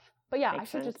and stuff. But yeah, I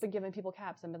should have just been giving people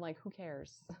caps and been like, who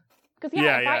cares? Because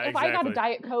if I got a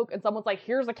Diet Coke and someone's like,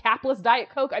 here's a capless Diet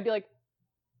Coke, I'd be like,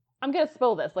 I'm going to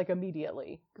spill this like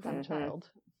immediately because I'm a child.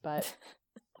 But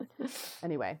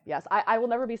anyway, yes, I will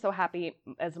never be so happy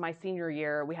as my senior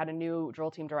year. We had a new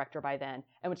drill team director by then.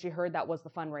 And when she heard that was the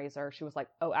fundraiser, she was like,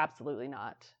 oh, absolutely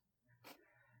not.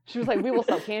 She was like, we will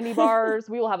sell candy bars.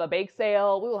 We will have a bake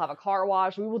sale. We will have a car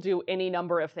wash. We will do any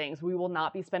number of things. We will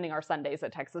not be spending our Sundays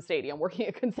at Texas Stadium working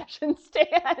a concession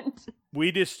stand.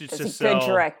 We just used to sell. Good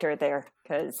director there.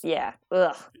 Because,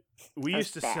 we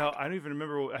used to sell, I don't even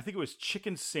remember, I think it was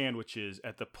chicken sandwiches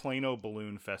at the Plano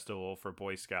Balloon Festival for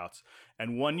Boy Scouts.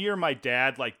 And one year my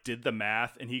dad did the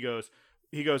math and he goes,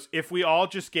 if we all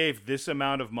just gave this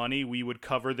amount of money, we would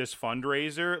cover this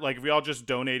fundraiser. Like, if we all just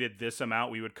donated this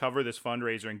amount, we would cover this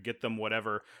fundraiser and get them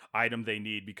whatever item they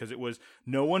need. Because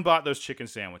no one bought those chicken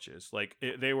sandwiches.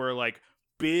 They were,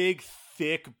 big,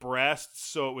 thick breasts.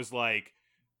 So it was and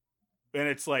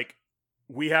it's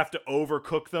we have to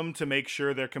overcook them to make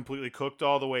sure they're completely cooked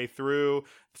all the way through.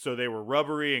 So they were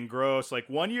rubbery and gross.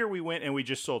 One year we went and we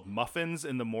just sold muffins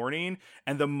in the morning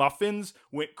and the muffins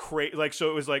went crazy.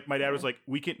 So it was my dad was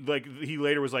he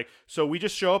later was so we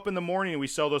just show up in the morning and we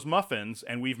sell those muffins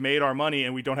and we've made our money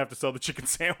and we don't have to sell the chicken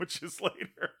sandwiches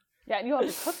later. Yeah, and you don't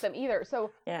have to cook them either.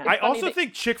 So I also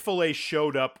think Chick-fil-A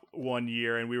showed up one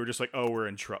year and we were just we're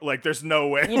in trouble. There's no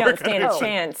way. You don't stand a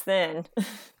chance then.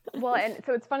 Well, and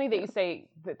so it's funny that you say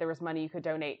that there was money you could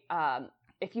donate.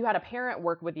 If you had a parent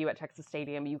work with you at Texas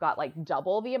Stadium, you got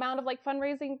double the amount of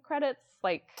fundraising credits.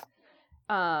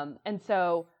 And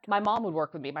so my mom would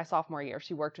work with me my sophomore year.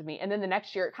 She worked with me. And then the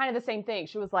next year, kind of the same thing.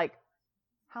 She was like,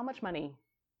 how much money?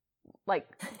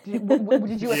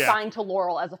 Did you assign to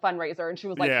Laurel as a fundraiser? And she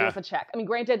was like, here's a check. I mean,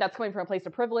 granted, that's coming from a place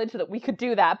of privilege so that we could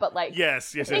do that. But yes.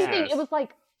 Same thing. It was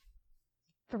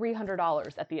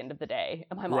 $300 at the end of the day.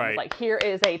 And my mom was like, here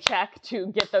is a check to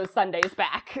get those Sundays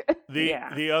back.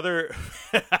 The other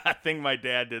thing my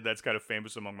dad did that's kind of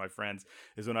famous among my friends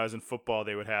is when I was in football,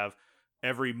 they would have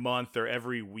every month or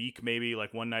every week, maybe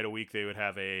one night a week, they would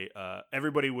have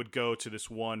everybody would go to this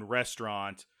one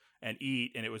restaurant and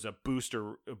eat, and it was a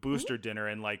booster dinner,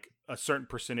 and a certain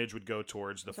percentage would go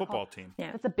towards the football team.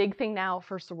 Yeah, it's a big thing now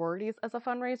for sororities as a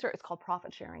fundraiser. It's called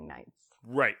profit sharing nights.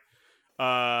 Right.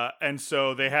 And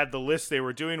so they had the list they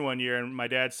were doing one year, and my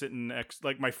dad sitting next,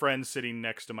 my friend sitting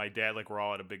next to my dad, we're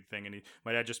all at a big thing, and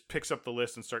my dad just picks up the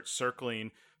list and starts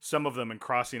circling some of them and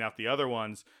crossing out the other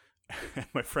ones. And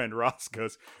my friend Ross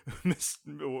goes,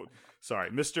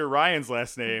 Mr. Ryan's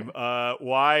last name.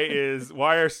 Why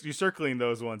are you circling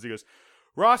those ones? He goes,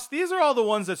 Ross, these are all the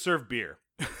ones that serve beer.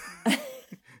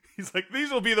 He's like,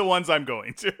 these will be the ones I'm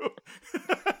going to.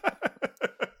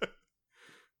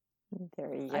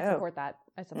 There you go. I support that.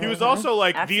 He was also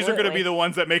like, Absolutely. These are going to be the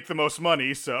ones that make the most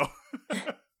money. So,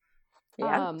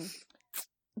 yeah.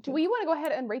 Do we want to go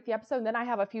ahead and rate the episode? And then I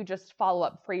have a few just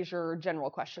follow-up Frasier general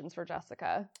questions for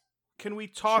Jessica. Can we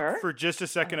talk for just a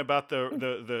second about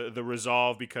the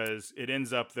resolve, because it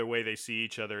ends up the way they see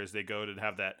each other as they go to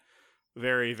have that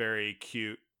very, very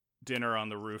cute dinner on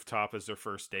the rooftop as their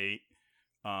first date.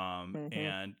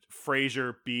 And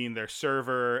Frasier being their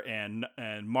server and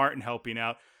Martin helping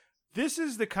out. This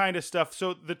is the kind of stuff.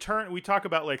 So we talk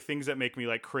about things that make me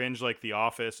cringe, like The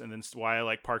Office, and then why I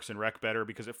like Parks and Rec better,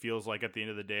 because it feels like at the end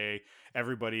of the day,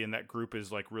 everybody in that group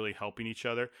is really helping each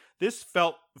other. This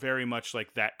felt very much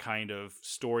like that kind of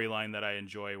storyline that I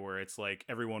enjoy, where it's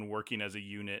everyone working as a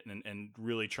unit and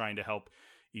really trying to help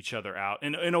each other out.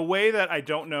 And in a way that I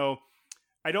don't know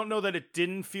that it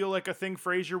didn't feel like a thing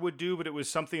Frasier would do, but it was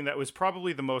something that was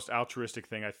probably the most altruistic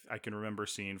thing I can remember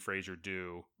seeing Frasier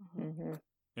do.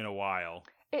 In a while.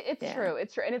 It's true.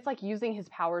 It's true. And it's using his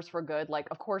powers for good.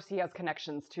 Of course he has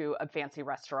connections to a fancy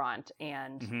restaurant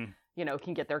and,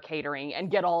 can get their catering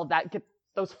and get all of that, get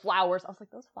those flowers. I was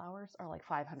like, those flowers are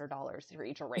 $500 for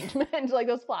each arrangement.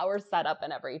 Those flowers set up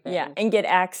and everything. Yeah. And get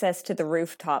access to the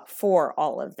rooftop for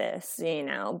all of this,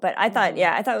 But I thought,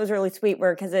 I thought it was really sweet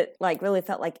because it really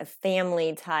felt like a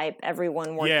family type,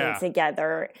 everyone working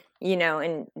together,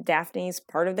 and Daphne's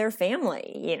part of their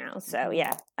family, So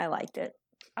I liked it.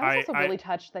 I was also really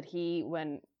touched that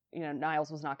when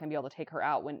Niles was not going to be able to take her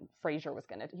out when Frasier was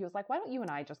going to. He was like, "Why don't you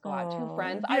and I just go out, two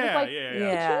friends?" I was like, "The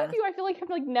two of you, I feel like have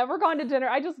like never gone to dinner.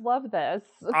 I just love this."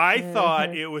 I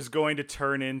thought it was going to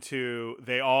turn into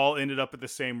they all ended up at the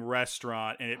same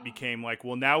restaurant, and it became like,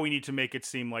 well, now we need to make it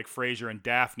seem like Frasier and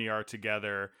Daphne are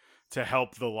together to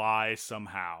help the lie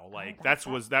somehow. Like that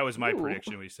was my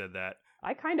prediction when he said that.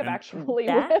 I kind of actually would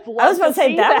have loved I was about to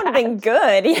say that would have been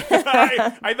good.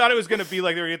 I thought it was going to be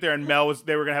like they were going to get there and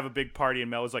they were going to have a big party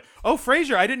and Mel was like, "Oh,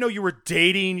 Frasier, I didn't know you were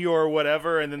dating your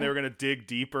whatever." And then they were going to dig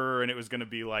deeper and it was going to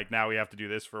be like, now we have to do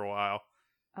this for a while.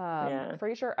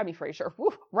 Frasier. Woo,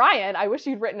 Ryan, I wish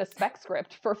you'd written a spec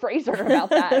script for Frasier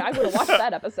about that. I would have watched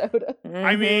that episode.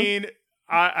 I mean,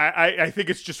 I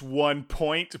think it's just one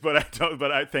point, but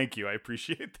I thank you. I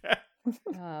appreciate that.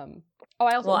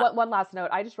 I also one last note.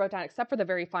 I just wrote down, except for the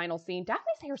very final scene,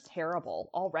 Daphne's hair's terrible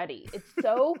already. It's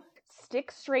so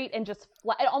stick straight and just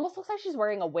flat. It almost looks like she's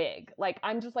wearing a wig. Like,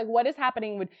 I'm just like, what is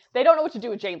happening? They don't know what to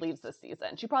do with Jane Leaves this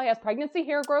season. She probably has pregnancy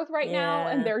hair growth right now,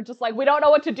 and they're just like, we don't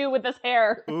know what to do with this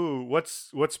hair. Ooh,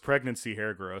 what's pregnancy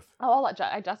hair growth? Oh, I'll let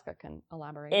Jessica can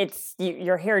elaborate. It's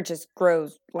your hair just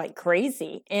grows like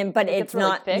crazy, but it's really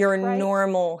not thick, your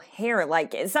normal hair.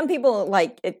 Like some people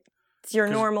like it. It's your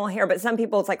normal hair, but some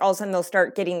people, it's like all of a sudden they'll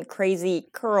start getting crazy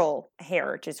curl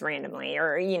hair just randomly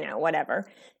or, whatever.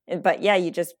 But yeah, you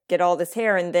just get all this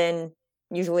hair and then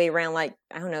usually around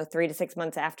 3 to 6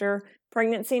 months after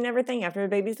pregnancy and everything, after the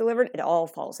baby's delivered, it all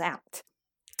falls out.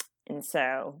 And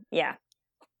so, yeah.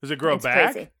 Does it grow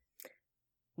back? Crazy.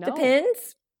 No.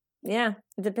 Depends. Yeah,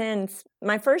 it depends.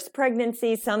 My first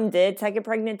pregnancy, some did. Second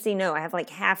pregnancy, no. I have like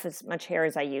half as much hair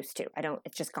as I used to.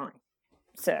 It's just gone.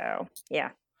 So, yeah.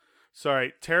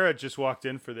 Sorry, Tara just walked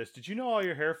in for this. Did you know all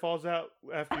your hair falls out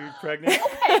after you're pregnant?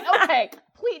 Okay.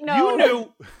 Please, no. You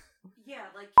knew. Yeah,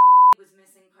 like was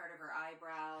missing part of her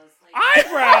eyebrows. Like,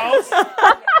 eyebrows?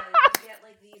 You get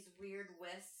like these weird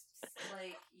wisps.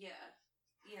 Like, yeah.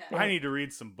 I need to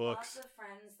read some books. Lots of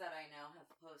friends that I know have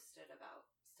posted about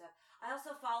stuff. I also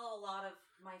follow a lot of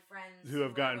my friends who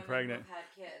have gotten pregnant. Who've had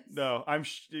kids. No,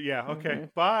 okay. Mm-hmm.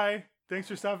 Bye. Thanks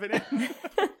for stopping in.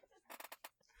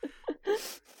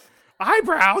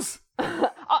 Eyebrows.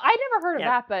 I never heard of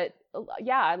that, but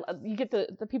you get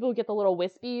the people who get the little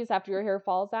wispies after your hair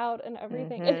falls out and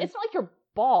everything. Mm-hmm. It's not like you're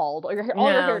bald or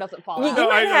all your hair doesn't fall out. You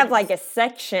might have like a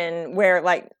section where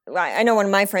I know one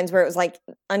of my friends where it was like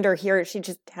under here she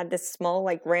just had this small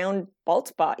like round bald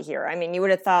spot here. I mean, you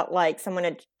would have thought like someone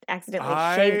had accidentally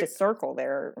shaved a circle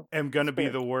there. I'm gonna be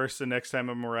the worst the next time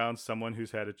I'm around someone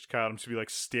who's had a child. I'm just be like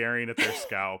staring at their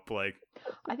scalp. Like,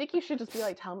 I think you should just be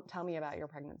like, tell me about your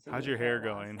pregnancy. How's your hair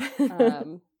going?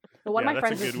 One of my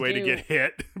friends that's a good way to get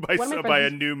hit by a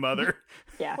new mother.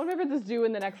 Yeah, one of my friends is due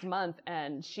in the next month,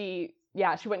 and she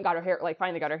went and got her hair, like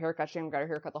finally got her haircut. She hadn't got her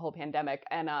haircut the whole pandemic,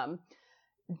 and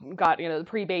got the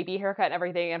pre-baby haircut and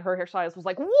everything. And her hairstylist was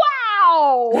like,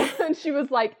 "Wow!" And she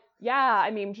was like, "Yeah, I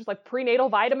mean, just like prenatal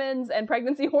vitamins and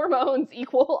pregnancy hormones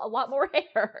equal a lot more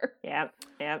hair." Yep.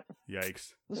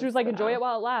 Yikes. So she was like, "Enjoy it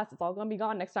while it lasts. It's all gonna be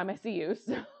gone next time I see you."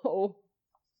 So.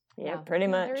 Yeah, pretty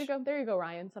much. There you go,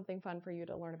 Ryan. Something fun for you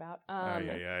to learn about.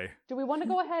 Aye. Do we want to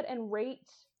go ahead and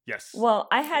rate? Yes. Well,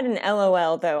 I had an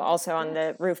LOL, though, also on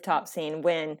the rooftop scene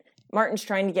when Martin's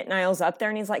trying to get Niles up there,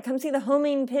 and he's like, come see the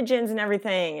homing pigeons and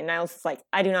everything. And Niles is like,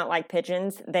 I do not like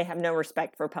pigeons. They have no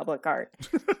respect for public art.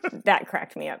 That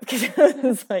cracked me up, because it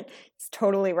was like, he's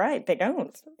totally right. They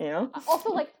don't,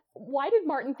 Also, like, why did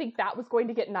Martin think that was going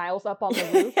to get Niles up on the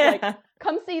roof? Like,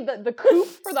 come see the coop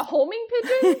for the homing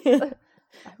pigeons?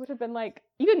 I would have been like,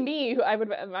 even me,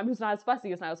 who's not as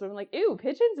fussy as Niles, would have been like, ew,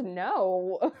 pigeons,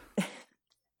 no.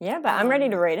 Yeah, but I'm ready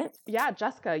to rate it. Yeah,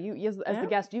 Jessica, you as the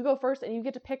guest, you go first, and you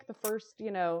get to pick the first,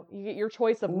 you get your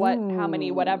choice of how many,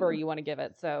 whatever you want to give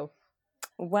it, so.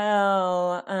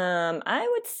 Well, I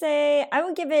would say, I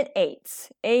would give it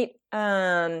 8. 8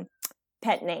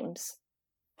 pet names.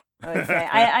 I would say.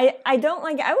 I don't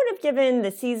like, I would have given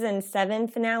the season 7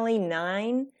 finale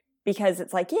 9, because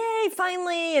it's like, yay,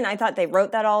 finally, and I thought they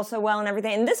wrote that all so well and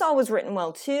everything, and this all was written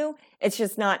well too. It's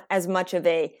just not as much of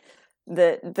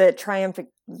the triumphant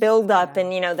build up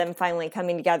and them finally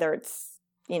coming together. It's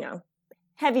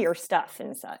heavier stuff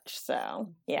and such. So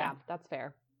yeah that's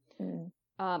fair.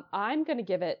 I'm gonna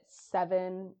give it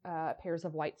 7 pairs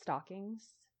of white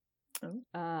stockings. Same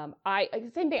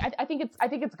thing. I think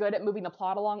it's good at moving the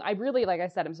plot along. I really, like I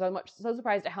said, I'm so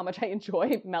surprised at how much I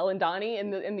enjoy Mel and Donnie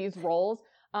in these roles.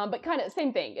 But kind of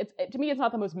same thing. To me, it's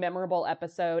not the most memorable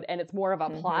episode, and it's more of a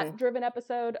plot-driven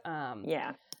episode.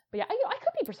 But yeah, I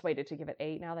could be persuaded to give it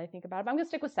 8 now that I think about it. But I'm gonna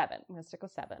stick with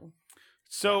 7.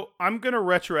 So I'm gonna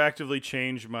retroactively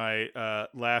change my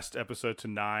last episode to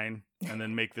 9, and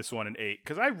then make this one an 8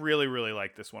 because I really, really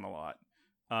like this one a lot.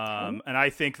 And I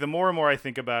think the more and more I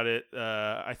think about it,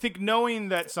 I think knowing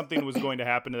that something was going to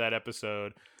happen to that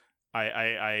episode,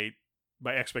 I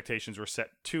my expectations were set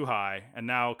too high, and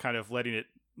now kind of letting it,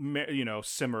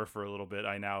 simmer for a little bit,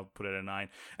 I now put it at 9.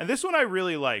 And this one I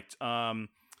really liked.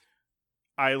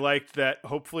 I liked that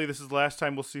hopefully this is the last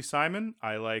time we'll see Simon.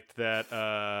 I liked that,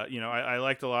 I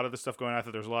liked a lot of the stuff going on. I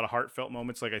thought there was a lot of heartfelt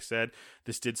moments. Like I said,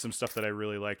 this did some stuff that I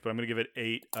really liked, but I'm going to give it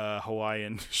 8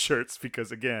 Hawaiian shirts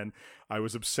because, again, I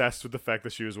was obsessed with the fact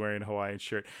that she was wearing a Hawaiian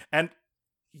shirt. And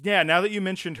yeah, now that you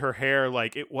mentioned her hair,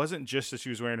 like it wasn't just that she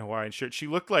was wearing a Hawaiian shirt. She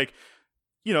looked like,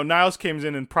 Niles came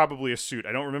in probably a suit.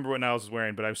 I don't remember what Niles was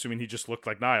wearing, but I'm assuming he just looked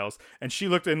like Niles. And she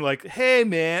looked in like, hey,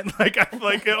 man.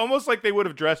 Like almost like they would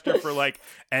have dressed her for like,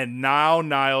 and now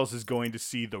Niles is going to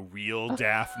see the real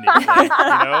Daphne.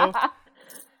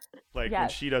 When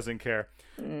she doesn't care.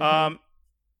 Mm-hmm.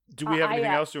 Do we have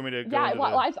anything else? Do you want me to go into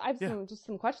I have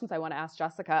some questions I want to ask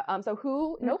Jessica.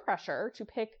 So no pressure to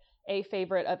pick a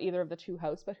favorite of either of the two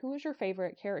hosts, but who is your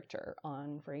favorite character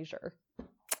on Frasier?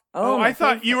 Oh, I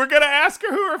thought you were going to ask her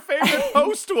who her favorite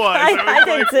host was. I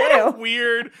did too. What a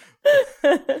weird.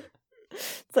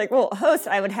 It's like, well, host,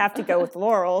 I would have to go with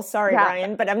Laurel. Sorry,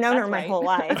 Ryan, but I've known her my whole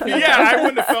life. Yeah, I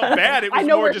wouldn't have felt bad. It was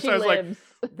more just, I was lives.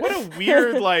 like, what a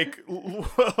weird,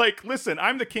 listen,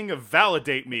 I'm the king of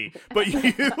validate me. But you,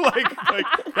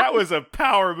 that was a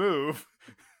power move.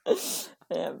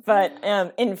 Yeah, but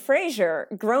in Frasier,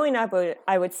 growing up,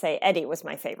 I would say Eddie was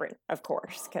my favorite, of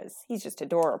course, because he's just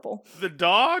adorable. The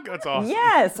dog? That's awesome.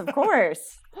 Yes, of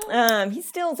course. He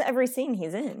steals every scene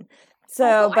he's in.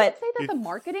 So, but I'd say that the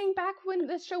marketing back when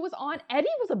this show was on, Eddie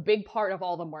was a big part of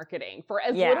all the marketing for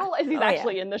as little as he's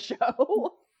actually in the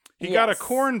show. He got a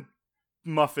corn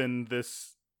muffin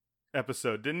this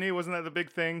episode, didn't he? Wasn't that the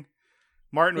big thing?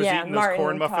 Martin was eating those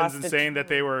corn muffins and saying that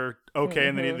they were okay,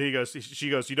 and then she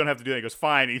goes, you don't have to do that. He goes,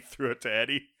 fine. He threw it to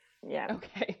Eddie. Yeah.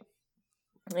 Okay.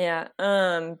 Yeah.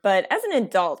 But as an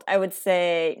adult, I would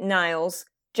say Niles,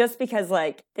 just because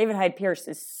David Hyde Pierce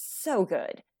is so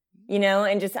good,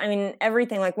 and just,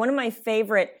 everything. Like one of my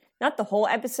favorite, not the whole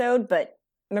episode, but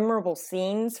memorable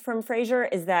scenes from Frasier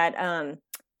is that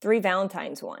 3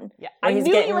 Valentines one. Yeah. Where he's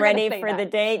getting ready for the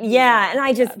date. Yeah. And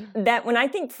I just, that when I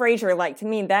think Frasier, to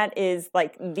me, that is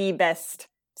the best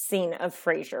scene of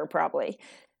Frasier, probably.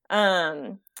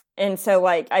 And so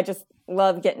I just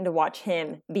love getting to watch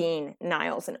him being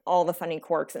Niles and all the funny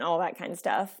quirks and all that kind of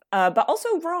stuff. But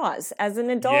also Roz as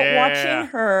an adult watching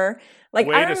her. Way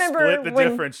I remember to split the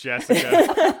difference,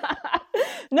 Jessica.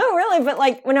 No, really.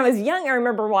 But when I was young, I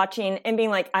remember watching and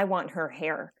being like, I want her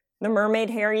hair. The mermaid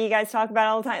hair you guys talk about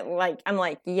all the time. I'm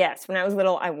like, yes. When I was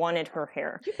little, I wanted her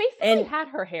hair. You basically had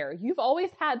her hair. You've always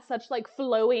had such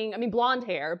flowing, blonde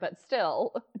hair, but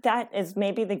still. That is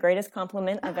maybe the greatest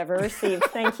compliment I've ever received.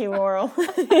 Thank you, Laurel.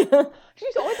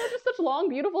 She's always had just such long,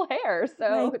 beautiful hair.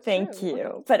 So thank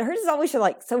you. But hers is always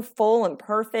so full and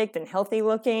perfect and healthy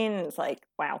looking. And it's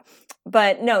wow.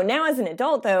 But no, now as an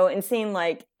adult though, and seeing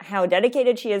how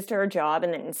dedicated she is to her job,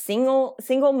 and then single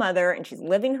mother, and she's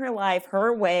living her life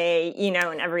her way,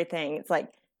 and everything. It's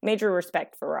major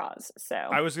respect for Roz. So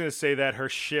I was going to say that her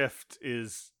shift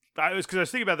is. I was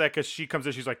thinking about that because she comes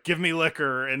in, she's like, "Give me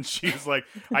liquor," and she's like,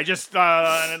 "I just,"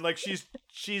 and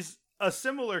she's a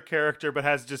similar character, but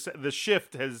has just the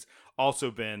shift has also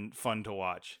been fun to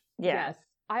watch. Yeah. Yes.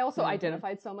 I also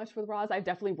identified so much with Roz. I've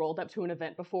definitely rolled up to an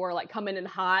event before, coming in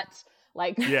hot,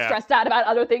 stressed out about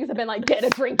other things. I've been get a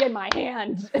drink in my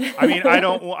hand.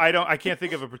 I can't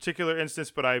think of a particular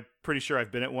instance, but I'm pretty sure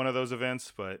I've been at one of those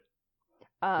events, but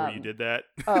where you did that.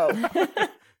 Oh.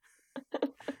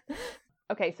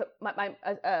 Okay, so my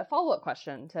follow-up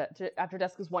question to after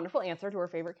Jessica's wonderful answer to her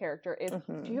favorite character is,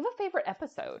 do you have a favorite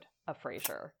episode of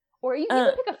Frasier? Or you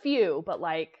can pick a few, but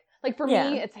for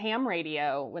me, it's Ham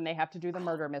Radio when they have to do the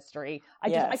murder mystery.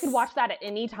 I could watch that at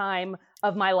any time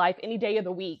of my life, any day of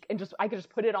the week, and I could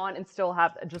just put it on and still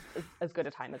have just as good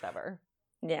a time as ever.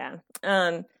 Yeah.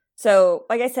 So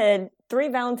like I said, 3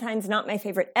 Valentines, not my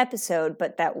favorite episode,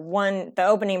 but that one, the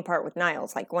opening part with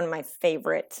Niles, one of my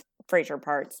favorite Frasier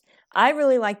parts. I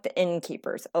really like the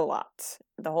Innkeepers a lot.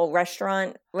 The whole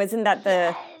restaurant, wasn't that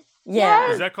the?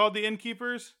 Yes. Is that called the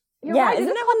Innkeepers? Isn't that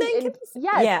one the Innkeepers?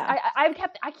 Yes. Yeah.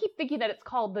 I keep thinking that it's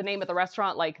called the name of the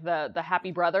restaurant, the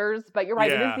Happy Brothers, but you're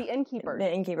right. Yeah. It is the Innkeepers.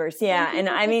 The Innkeepers, yeah. And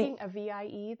a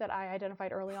VIE that I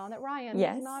identified early on that Ryan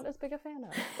is not as big a fan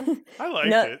of. I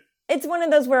liked it. it's one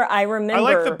of those where I remember.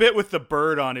 I like the bit with the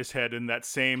bird on his head in that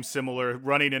same similar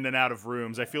running in and out of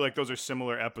rooms. I feel like those are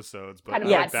similar episodes, but kind of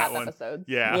I like that one. Episodes.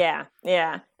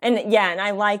 Yeah. And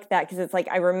I like that because it's like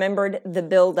I remembered the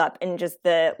build up and just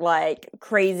the like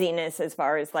craziness as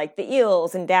far as like the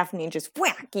eels and Daphne just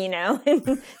whack,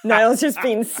 and Niles just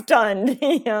being stunned,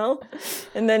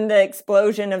 and then the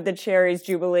explosion of the Cherries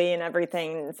Jubilee and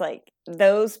everything. It's like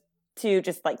those two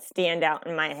just like stand out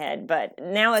in my head. But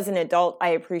now as an adult, I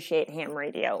appreciate ham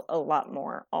radio a lot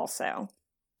more also.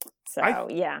 So,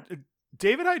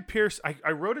 David Hyde Pierce,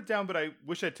 I wrote it down, but I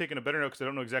wish I'd taken a better note because I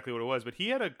don't know exactly what it was. But he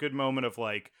had a good moment of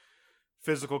like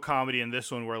physical comedy in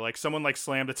this one where like someone like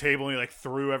slammed a table and he like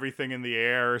threw everything in the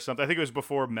air or something. I think it was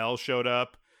before Mel showed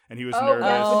up and he was nervous.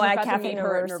 At Cafe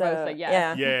Nervosa.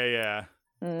 Yeah.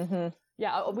 Mm-hmm.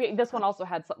 Yeah, this one also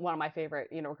had one of my favorite,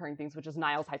 recurring things, which is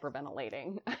Niles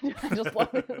hyperventilating. I just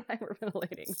love his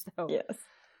hyperventilating. So yes.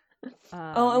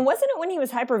 And wasn't it when he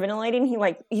was hyperventilating?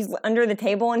 He's under the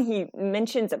table and he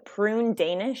mentions a prune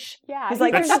Danish. Yeah, he's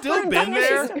like, "That's still been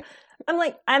there." I'm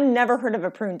like, I've never heard of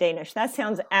a prune Danish. That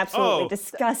sounds absolutely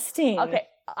disgusting. Okay,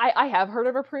 I have heard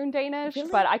of a prune Danish,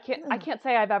 but I can't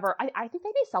say I've ever. I think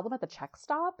they sell them at the Czech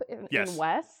stop in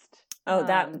West. Oh,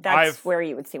 that's where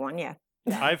you would see one. Yeah.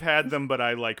 I've had them, but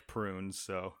I like prunes,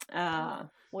 so. Well,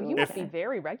 you must be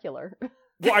very regular.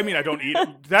 Well, I mean, I don't eat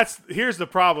it. Here's the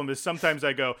problem is sometimes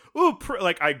I go, ooh,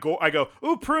 I go,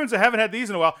 ooh, prunes, I haven't had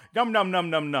these in a while. Num, num, num,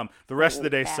 num, num. The rest of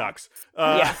the day sucks.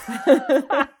 But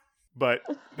did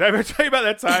I ever tell you about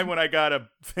that time when I got a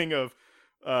thing of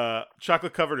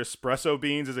chocolate-covered espresso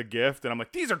beans as a gift? And I'm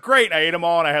like, these are great. I ate them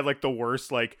all, and I had like the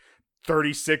worst,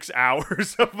 36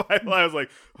 hours of my life. I was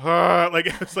like,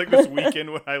 it was like this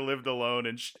weekend when I lived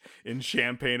alone in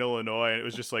Champaign, Illinois, and it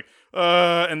was just like,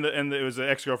 and it was an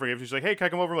ex-girlfriend. She's like, hey, can I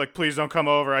come over? I'm like, please don't come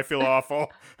over. I feel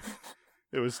awful.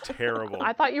 It was terrible.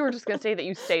 I thought you were just going to say that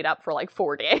you stayed up for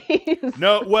 4 days.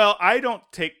 No, well, I don't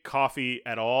take coffee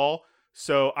at all.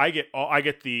 So I get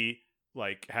the,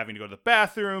 having to go to the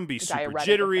bathroom, be super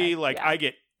jittery. I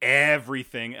get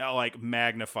everything,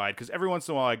 magnified. Because every once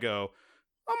in a while I go,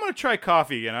 I'm going to try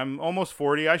coffee, and I'm almost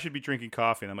 40. I should be drinking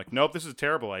coffee. And I'm like, nope, this is a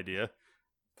terrible idea.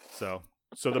 So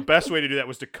the best way to do that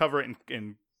was to cover it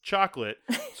in chocolate.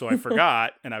 So I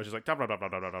forgot, and I was just like, dum, dum, dum, dum,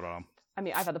 dum, dum, dum. I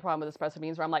mean, I've had the problem with espresso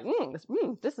beans where I'm like,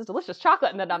 this is delicious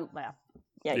chocolate. And then I'm,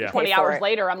 20 hours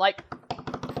later, I'm like.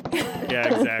 Yeah,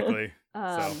 exactly.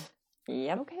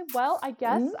 Yep. Okay, well, I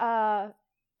guess,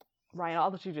 Ryan, I'll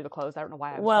let you do the close. I don't know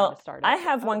why I was trying to start it. I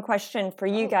have one question for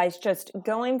you guys just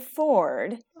going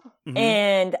forward. Mm-hmm.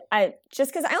 And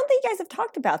just because I don't think you guys have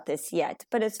talked about this yet,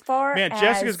 but as far as...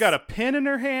 Jessica's got a pen in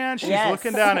her hand. She's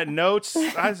looking down at notes.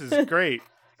 This is great.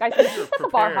 Guys, set the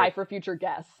bar high for future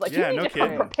guests. You need to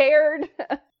come prepared.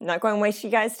 Not going to waste you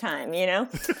guys' time,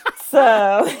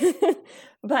 So,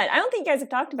 but I don't think you guys have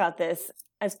talked about this.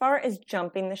 As far as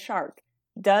jumping the shark,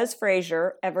 does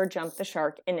Frasier ever jump the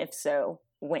shark? And if so,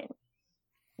 when?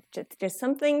 Just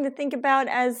something to think about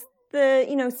as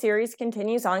the, series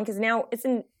continues on. Because now it's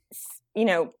in,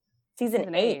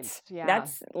 season 8. Yeah.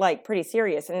 That's pretty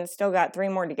serious. And it's still got 3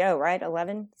 more to go, right?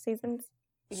 11 seasons?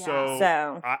 Yeah.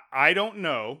 So I don't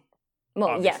know. Well,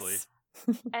 obviously.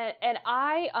 Yes. and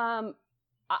I'd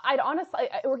honestly,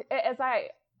 as I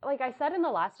said in the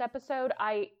last episode,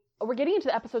 we're getting into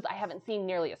the episodes I haven't seen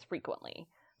nearly as frequently.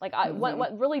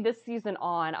 What really this season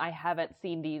on, I haven't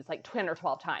seen these 10 or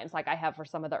 12 times like I have for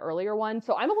some of the earlier ones.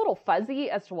 So I'm a little fuzzy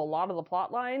as to a lot of the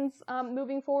plot lines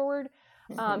moving forward.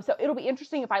 So it'll be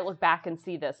interesting if I look back and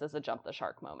see this as a jump the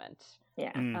shark moment.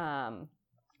 Yeah.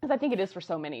 Because I think it is for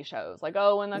so many shows. When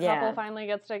the couple finally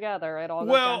gets together, it all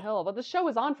goes downhill. But the show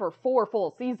is on for 4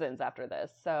 full seasons after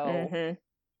this. So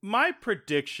my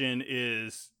prediction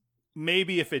is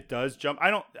maybe if it does jump, I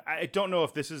don't know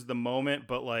if this is the moment,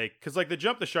 but because the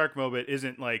jump the shark moment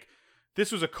isn't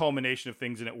this was a culmination of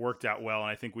things and it worked out well.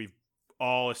 And I think we've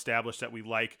all established that we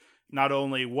like not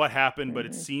only what happened, but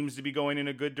it seems to be going in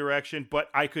a good direction. But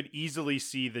I could easily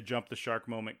see the jump the shark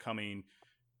moment coming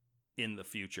in the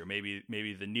future, maybe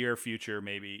the near future,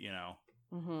 maybe,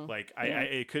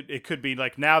 it could be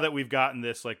now that we've gotten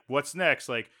this, what's next?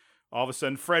 All of a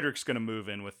sudden Frederick's going to move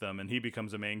in with them and he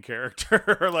becomes a main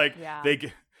character.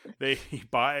 They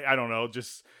buy, I don't know,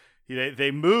 just they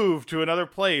move to another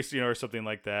place, or something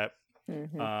like that.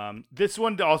 This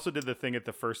one also did the thing at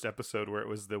the first episode where it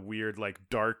was the weird,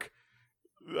 dark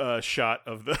shot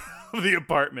of the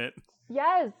apartment.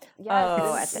 Yes.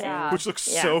 Oh, at the end. Which looks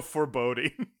so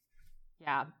foreboding.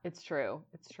 Yeah, it's true.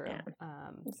 It's true. Yeah.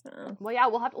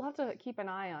 We'll have to keep an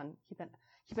eye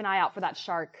out for that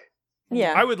shark.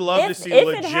 Yeah, I would love to see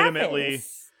legitimately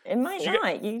It might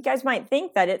not. You guys might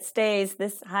think that it stays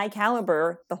this high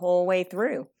caliber the whole way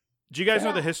through. Do you guys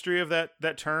know the history of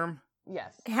that term?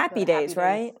 Yes. Happy Days,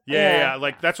 right? Yeah.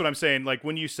 Like, that's what I'm saying. Like,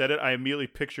 when you said it, I immediately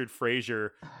pictured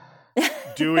Frasier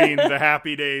doing the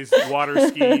Happy Days water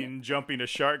skiing, jumping a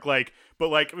shark. Like, but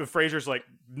like, Frasier's like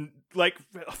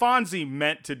Fonzie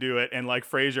meant to do it. And like,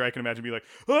 Frasier, I can imagine be like,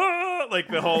 ah! Like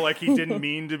the whole, like, he didn't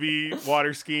mean to be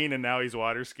water skiing and now he's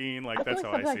water skiing. Like, that's how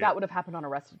I see it. Something like that would have happened on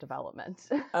Arrested Development.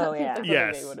 Oh, yeah.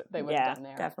 Yes. They would have done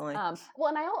there. Definitely. Well,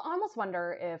 and I almost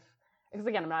wonder if, because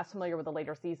again, I'm not as familiar with the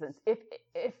later seasons, if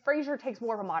Frasier takes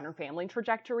more of a Modern Family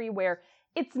trajectory where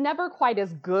it's never quite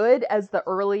as good as the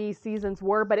early seasons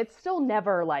were, but it's still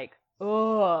never like,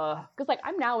 ugh. Because like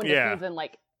I'm now into season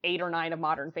like 8 or 9 of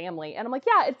Modern Family, and I'm like,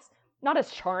 yeah, it's not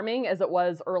as charming as it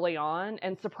was early on,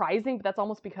 and surprising, but that's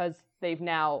almost because they've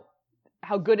now,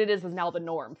 how good it is now the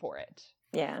norm for it.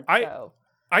 Yeah.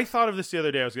 I thought of this the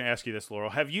other day. I was going to ask you this, Laurel.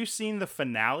 Have you seen the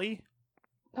finale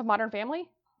of Modern Family?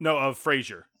 No, of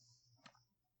Frasier.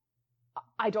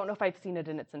 I don't know if I've seen it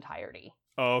in its entirety.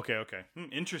 Oh, okay.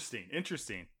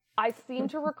 Interesting. I seem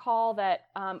to recall that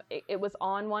it was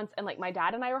on once, and like my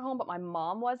dad and I were home, but my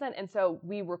mom wasn't, and so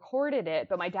we recorded it,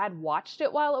 but my dad watched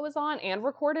it while it was on and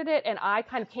recorded it, and I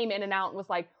kind of came in and out and was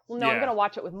like, well, no, I'm going to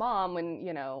watch it with Mom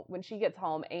when she gets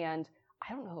home, and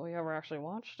I don't know that we ever actually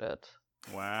watched it.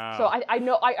 Wow. So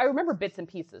I remember bits and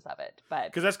pieces of it, but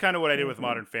because that's kind of what I did with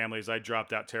Modern Family. Is I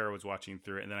dropped out. Tara was watching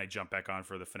through it, and then I jumped back on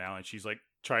for the finale, and she's like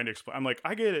trying to explain. I'm like,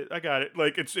 I get it, I got it.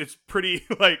 Like it's pretty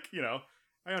like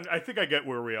I think I get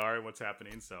where we are and what's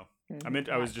happening. So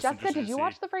I was just Jessica, did you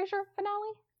watch the Frasier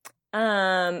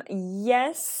finale?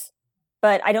 Yes,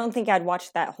 but I don't think I'd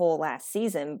watched that whole last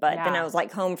season. But then I was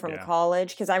like home from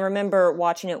college because I remember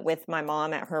watching it with my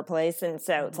mom at her place, and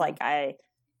so it's like I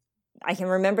can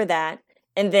remember that.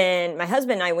 And then my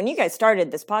husband and I, when you guys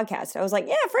started this podcast, I was like,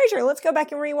 yeah, Frasier, let's go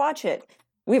back and rewatch it.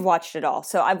 We've watched it all.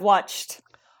 So I've watched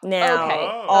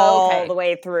now all the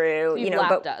way through. So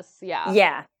lapped us.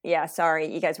 Yeah.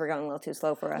 Sorry, you guys were going a little too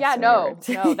slow for us. Yeah, no.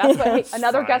 That's what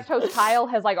another guest host, Kyle,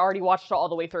 has like already watched it all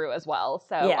the way through as well.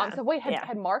 So, so wait,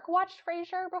 had Mark watched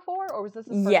Frasier before, or was this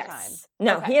his first time?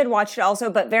 No, he had watched it also,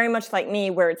 but very much like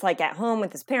me, where it's like at home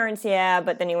with his parents,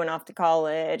 but then he went off to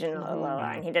college and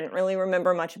and he didn't really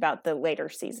remember much about the later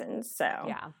seasons.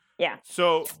 So yeah.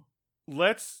 So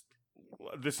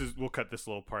we'll cut this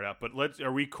little part out, but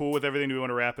are we cool with everything? Do we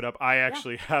want to wrap it up? I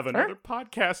actually have another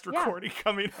podcast recording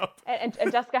coming up. And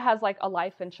Jessica has like a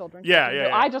life and children.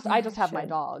 Yeah. I just have my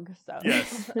dog. So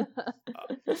yes.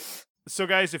 So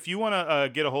guys, if you want to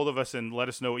get a hold of us and let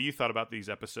us know what you thought about these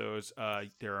episodes,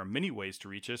 there are many ways to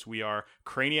reach us. We are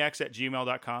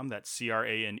craniacs@gmail.com. That's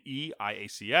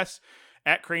CRANEIACS.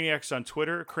 At Craniacs on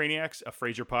Twitter, Craniacs, a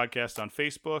Frasier podcast on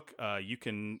Facebook. You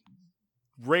can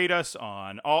rate us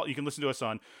you can listen to us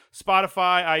on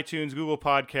Spotify, iTunes, Google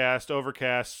Podcast,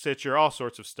 Overcast, Stitcher, all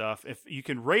sorts of stuff. If you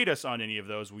can rate us on any of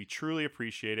those, we truly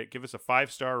appreciate it. Give us a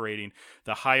 5-star rating,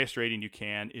 the highest rating you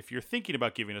can. If you're thinking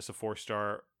about giving us a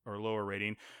 4-star or lower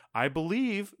rating, I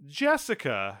believe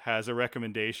Jessica has a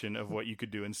recommendation of what you could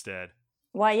do instead.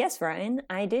 Why, yes, Ryan,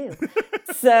 I do.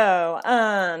 So,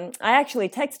 I actually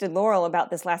texted Laurel about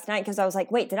this last night because I was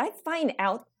like, wait, did I find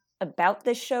out about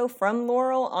this show from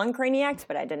Laurel on Craniacs?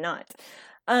 But I did not.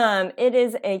 It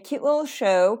is a cute little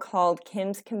show called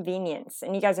Kim's Convenience,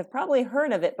 and you guys have probably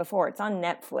heard of it before. It's on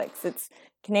Netflix. It's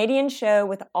a Canadian show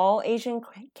with all Asian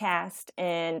cast,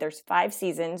 and there's 5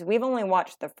 seasons. We've only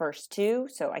watched the first 2,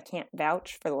 so I can't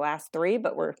vouch for the last 3,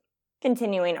 but we're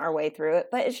continuing our way through it.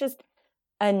 But it's just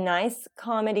a nice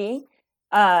comedy,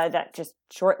 that just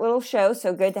short little show,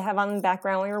 so good to have on the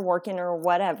background when you're working or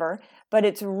whatever. But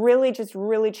it's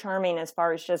really charming as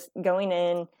far as just going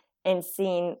in and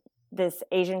seeing this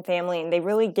Asian family, and they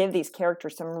really give these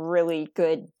characters some really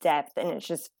good depth, and it's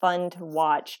just fun to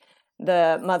watch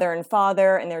the mother and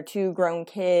father and their 2 grown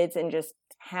kids and just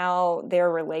how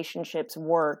their relationships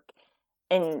work.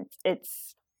 And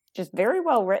it's just very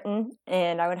well written,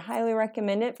 and I would highly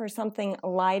recommend it for something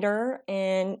lighter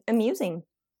and amusing,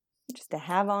 just to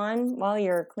have on while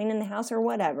you're cleaning the house or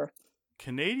whatever.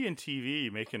 Canadian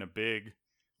TV making a big.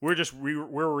 We're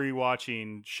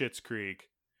rewatching Schitt's Creek.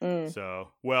 So,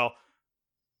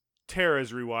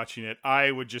 Tara's rewatching it. I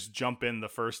would just jump in the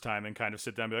first time and kind of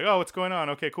sit down and be like, "Oh, what's going on?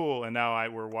 Okay, cool." And now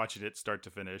we're watching it start to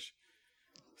finish.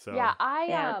 So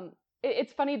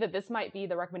it's funny that this might be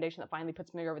the recommendation that finally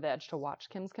puts me over the edge to watch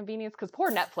Kim's Convenience, because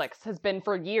poor Netflix has been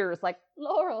for years like,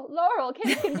 Laurel,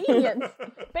 Kim's Convenience,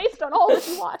 based on all that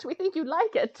you watch, we think you'd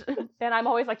like it. And I'm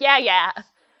always like, yeah.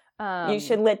 You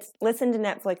should listen to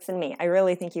Netflix and me. I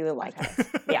really think you would like it.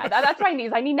 Yeah, that's what I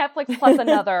need. I need Netflix plus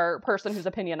another person whose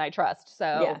opinion I trust.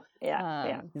 So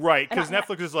yeah. Right, because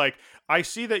Netflix is like, I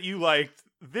see that you liked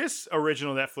this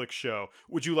original Netflix show.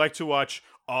 Would you like to watch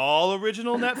all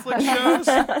original Netflix shows?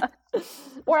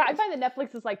 Or I find that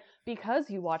Netflix is like,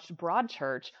 because you watched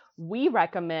Broadchurch, we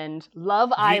recommend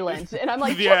Love Island. And I'm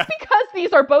like, just because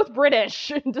these are both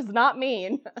British does not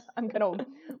mean I'm going to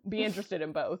be interested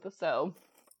in both. So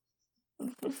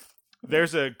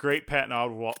there's a great Patton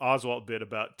Oswalt bit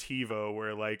about TiVo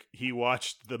where like he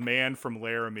watched The Man from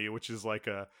Laramie, which is like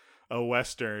a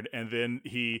Western, and then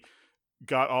he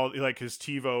got all like his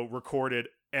TiVo recorded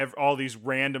all these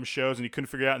random shows and he couldn't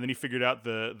figure it out, and then he figured out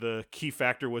the key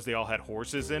factor was they all had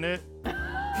horses in it.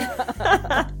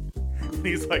 And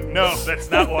he's like, no,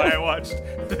 that's not why I watched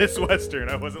this Western.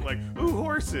 I wasn't like, ooh,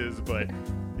 horses, but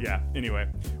yeah, anyway.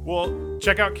 Well,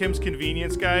 check out Kim's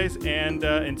Convenience, guys, and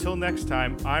until next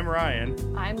time, I'm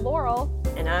Ryan. I'm Laurel.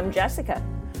 And I'm Jessica.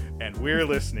 And we're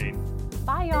listening.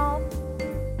 Bye, y'all.